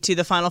going to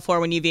the Final Four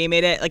when UVA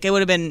made it. Like, it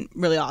would have been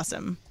really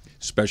awesome.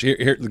 Especially,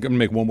 here I'm going to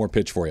make one more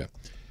pitch for you.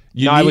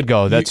 I would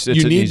go.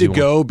 You need to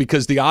go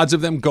because the odds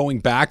of them going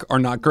back are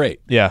not great.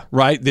 Yeah.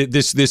 Right?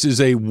 This is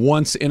a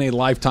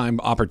once-in-a-lifetime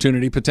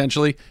opportunity,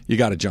 potentially. You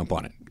got to jump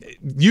on it.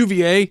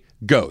 UVA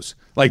goes.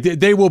 Like,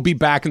 they will be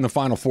back in the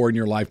Final Four in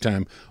your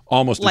lifetime,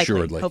 almost likely,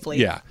 assuredly. Hopefully.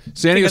 Yeah.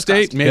 San Diego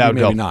State, maybe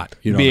not.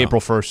 You don't be know.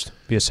 April 1st.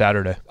 Be a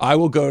Saturday. I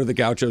will go to the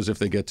Gauchos if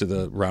they get to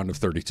the round of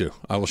 32.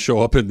 I will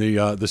show up in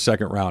the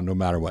second round no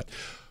matter what.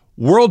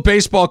 World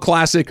Baseball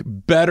Classic,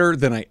 better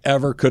than I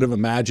ever could have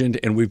imagined,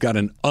 and we've got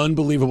an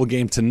unbelievable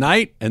game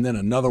tonight and then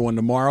another one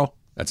tomorrow.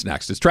 That's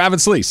next. It's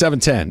Travis Lee,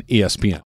 710 ESPN.